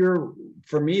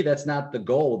 For me, that's not the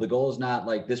goal. The goal is not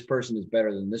like this person is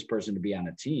better than this person to be on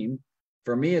a team.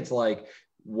 For me, it's like,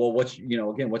 well, what's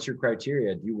your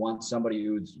criteria? Do you want somebody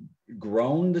who's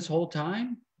grown this whole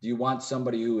time? Do you want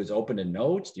somebody who is open to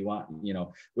notes? Do you want,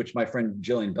 which my friend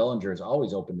Jillian Bellinger is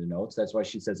always open to notes. That's why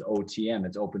she says OTM,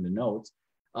 it's open to notes.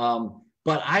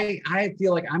 But I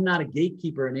feel like I'm not a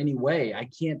gatekeeper in any way. I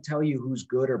can't tell you who's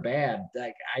good or bad.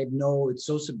 Like, I know it's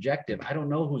so subjective. I don't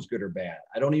know who's good or bad.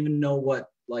 I don't even know what,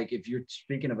 like, if you're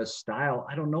speaking of a style,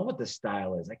 I don't know what the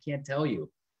style is. I can't tell you.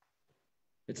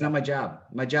 It's not my job.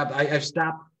 I've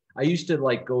stopped. I used to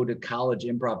like go to college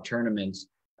improv tournaments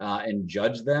and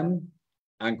judge them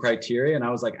on criteria. And I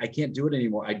was like, I can't do it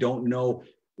anymore. I don't know,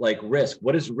 like, risk.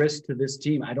 What is risk to this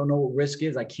team? I don't know what risk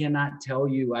is. I cannot tell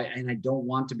you. And I don't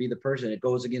want to be the person. It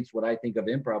goes against what I think of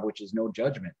improv, which is no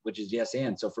judgment, which is yes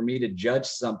and. So for me to judge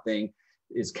something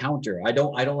is counter. I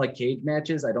don't like cage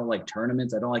matches. I don't like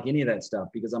tournaments. I don't like any of that stuff,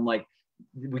 because I'm like,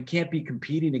 we can't be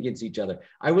competing against each other.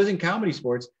 I was in comedy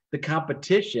sports. The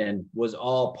competition was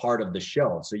all part of the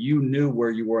show. So you knew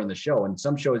where you were in the show. And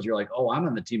some shows you're like, oh, I'm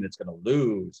on the team that's going to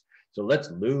lose. So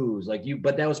let's lose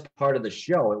but that was part of the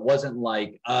show. It wasn't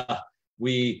like,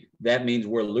 that means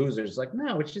we're losers. Like,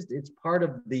 no, it's part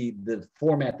of the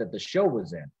format that the show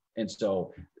was in. And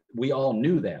so we all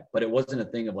knew that, but it wasn't a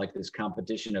thing of like this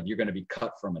competition of you're going to be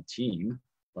cut from a team.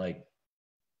 Like,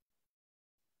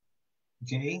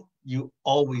 Jay, you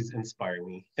always inspire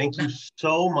me. Thank you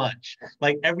so much.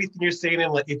 Like everything you're saying,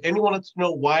 and like if anyone wants to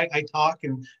know why I talk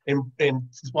and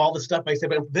all the stuff I say,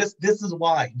 but this is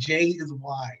why. Jay is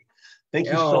why. Thank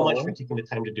you so much for taking the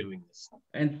time to doing this.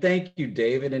 And thank you,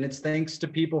 David. And it's thanks to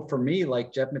people for me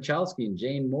like Jeff Michalski and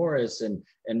Jane Morris and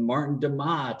Martin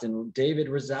DeMott and David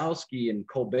Rozowski and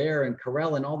Colbert and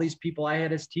Carell and all these people I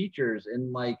had as teachers.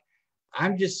 And like,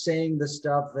 I'm just saying the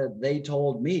stuff that they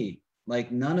told me.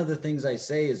 Like none of the things I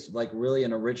say is like really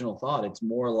an original thought. It's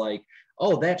more like,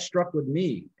 oh, that struck with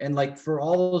me. And like for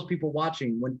all those people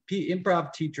watching, when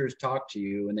improv teachers talk to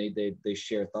you and they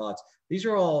share thoughts, these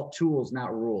are all tools,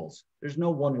 not rules. There's no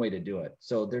one way to do it.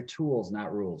 So they're tools,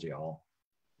 not rules, y'all.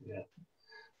 Yeah.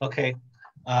 Okay.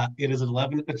 It is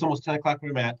 11. It's almost 10 o'clock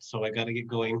where I'm at, so I got to get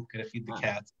going. Got to feed the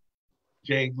cats.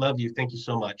 Jay, love you. Thank you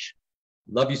so much.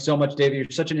 Love you so much, David.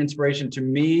 You're such an inspiration to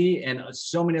me and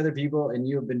so many other people. And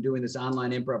you have been doing this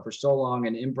online improv for so long.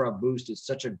 And Improv Boost is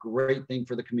such a great thing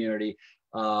for the community.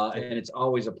 And it's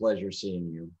always a pleasure seeing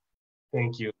you.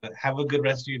 Thank you. Have a good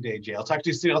rest of your day, Jay. I'll talk to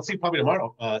you soon. I'll see you probably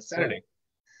tomorrow, Saturday.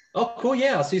 Oh, cool.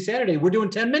 Yeah, I'll see you Saturday. We're doing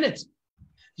 10 minutes.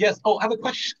 Yes. Oh, I have a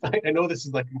question. I know this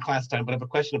is like in class time, but I have a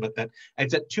question about that.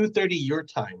 It's at 2:30 your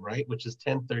time, right? Which is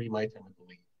 10:30 my time, I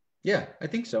believe. Yeah, I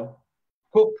think so.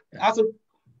 Cool. Yeah. Awesome.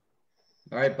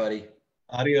 All right, buddy.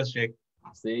 Adios, Jake.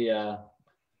 See ya.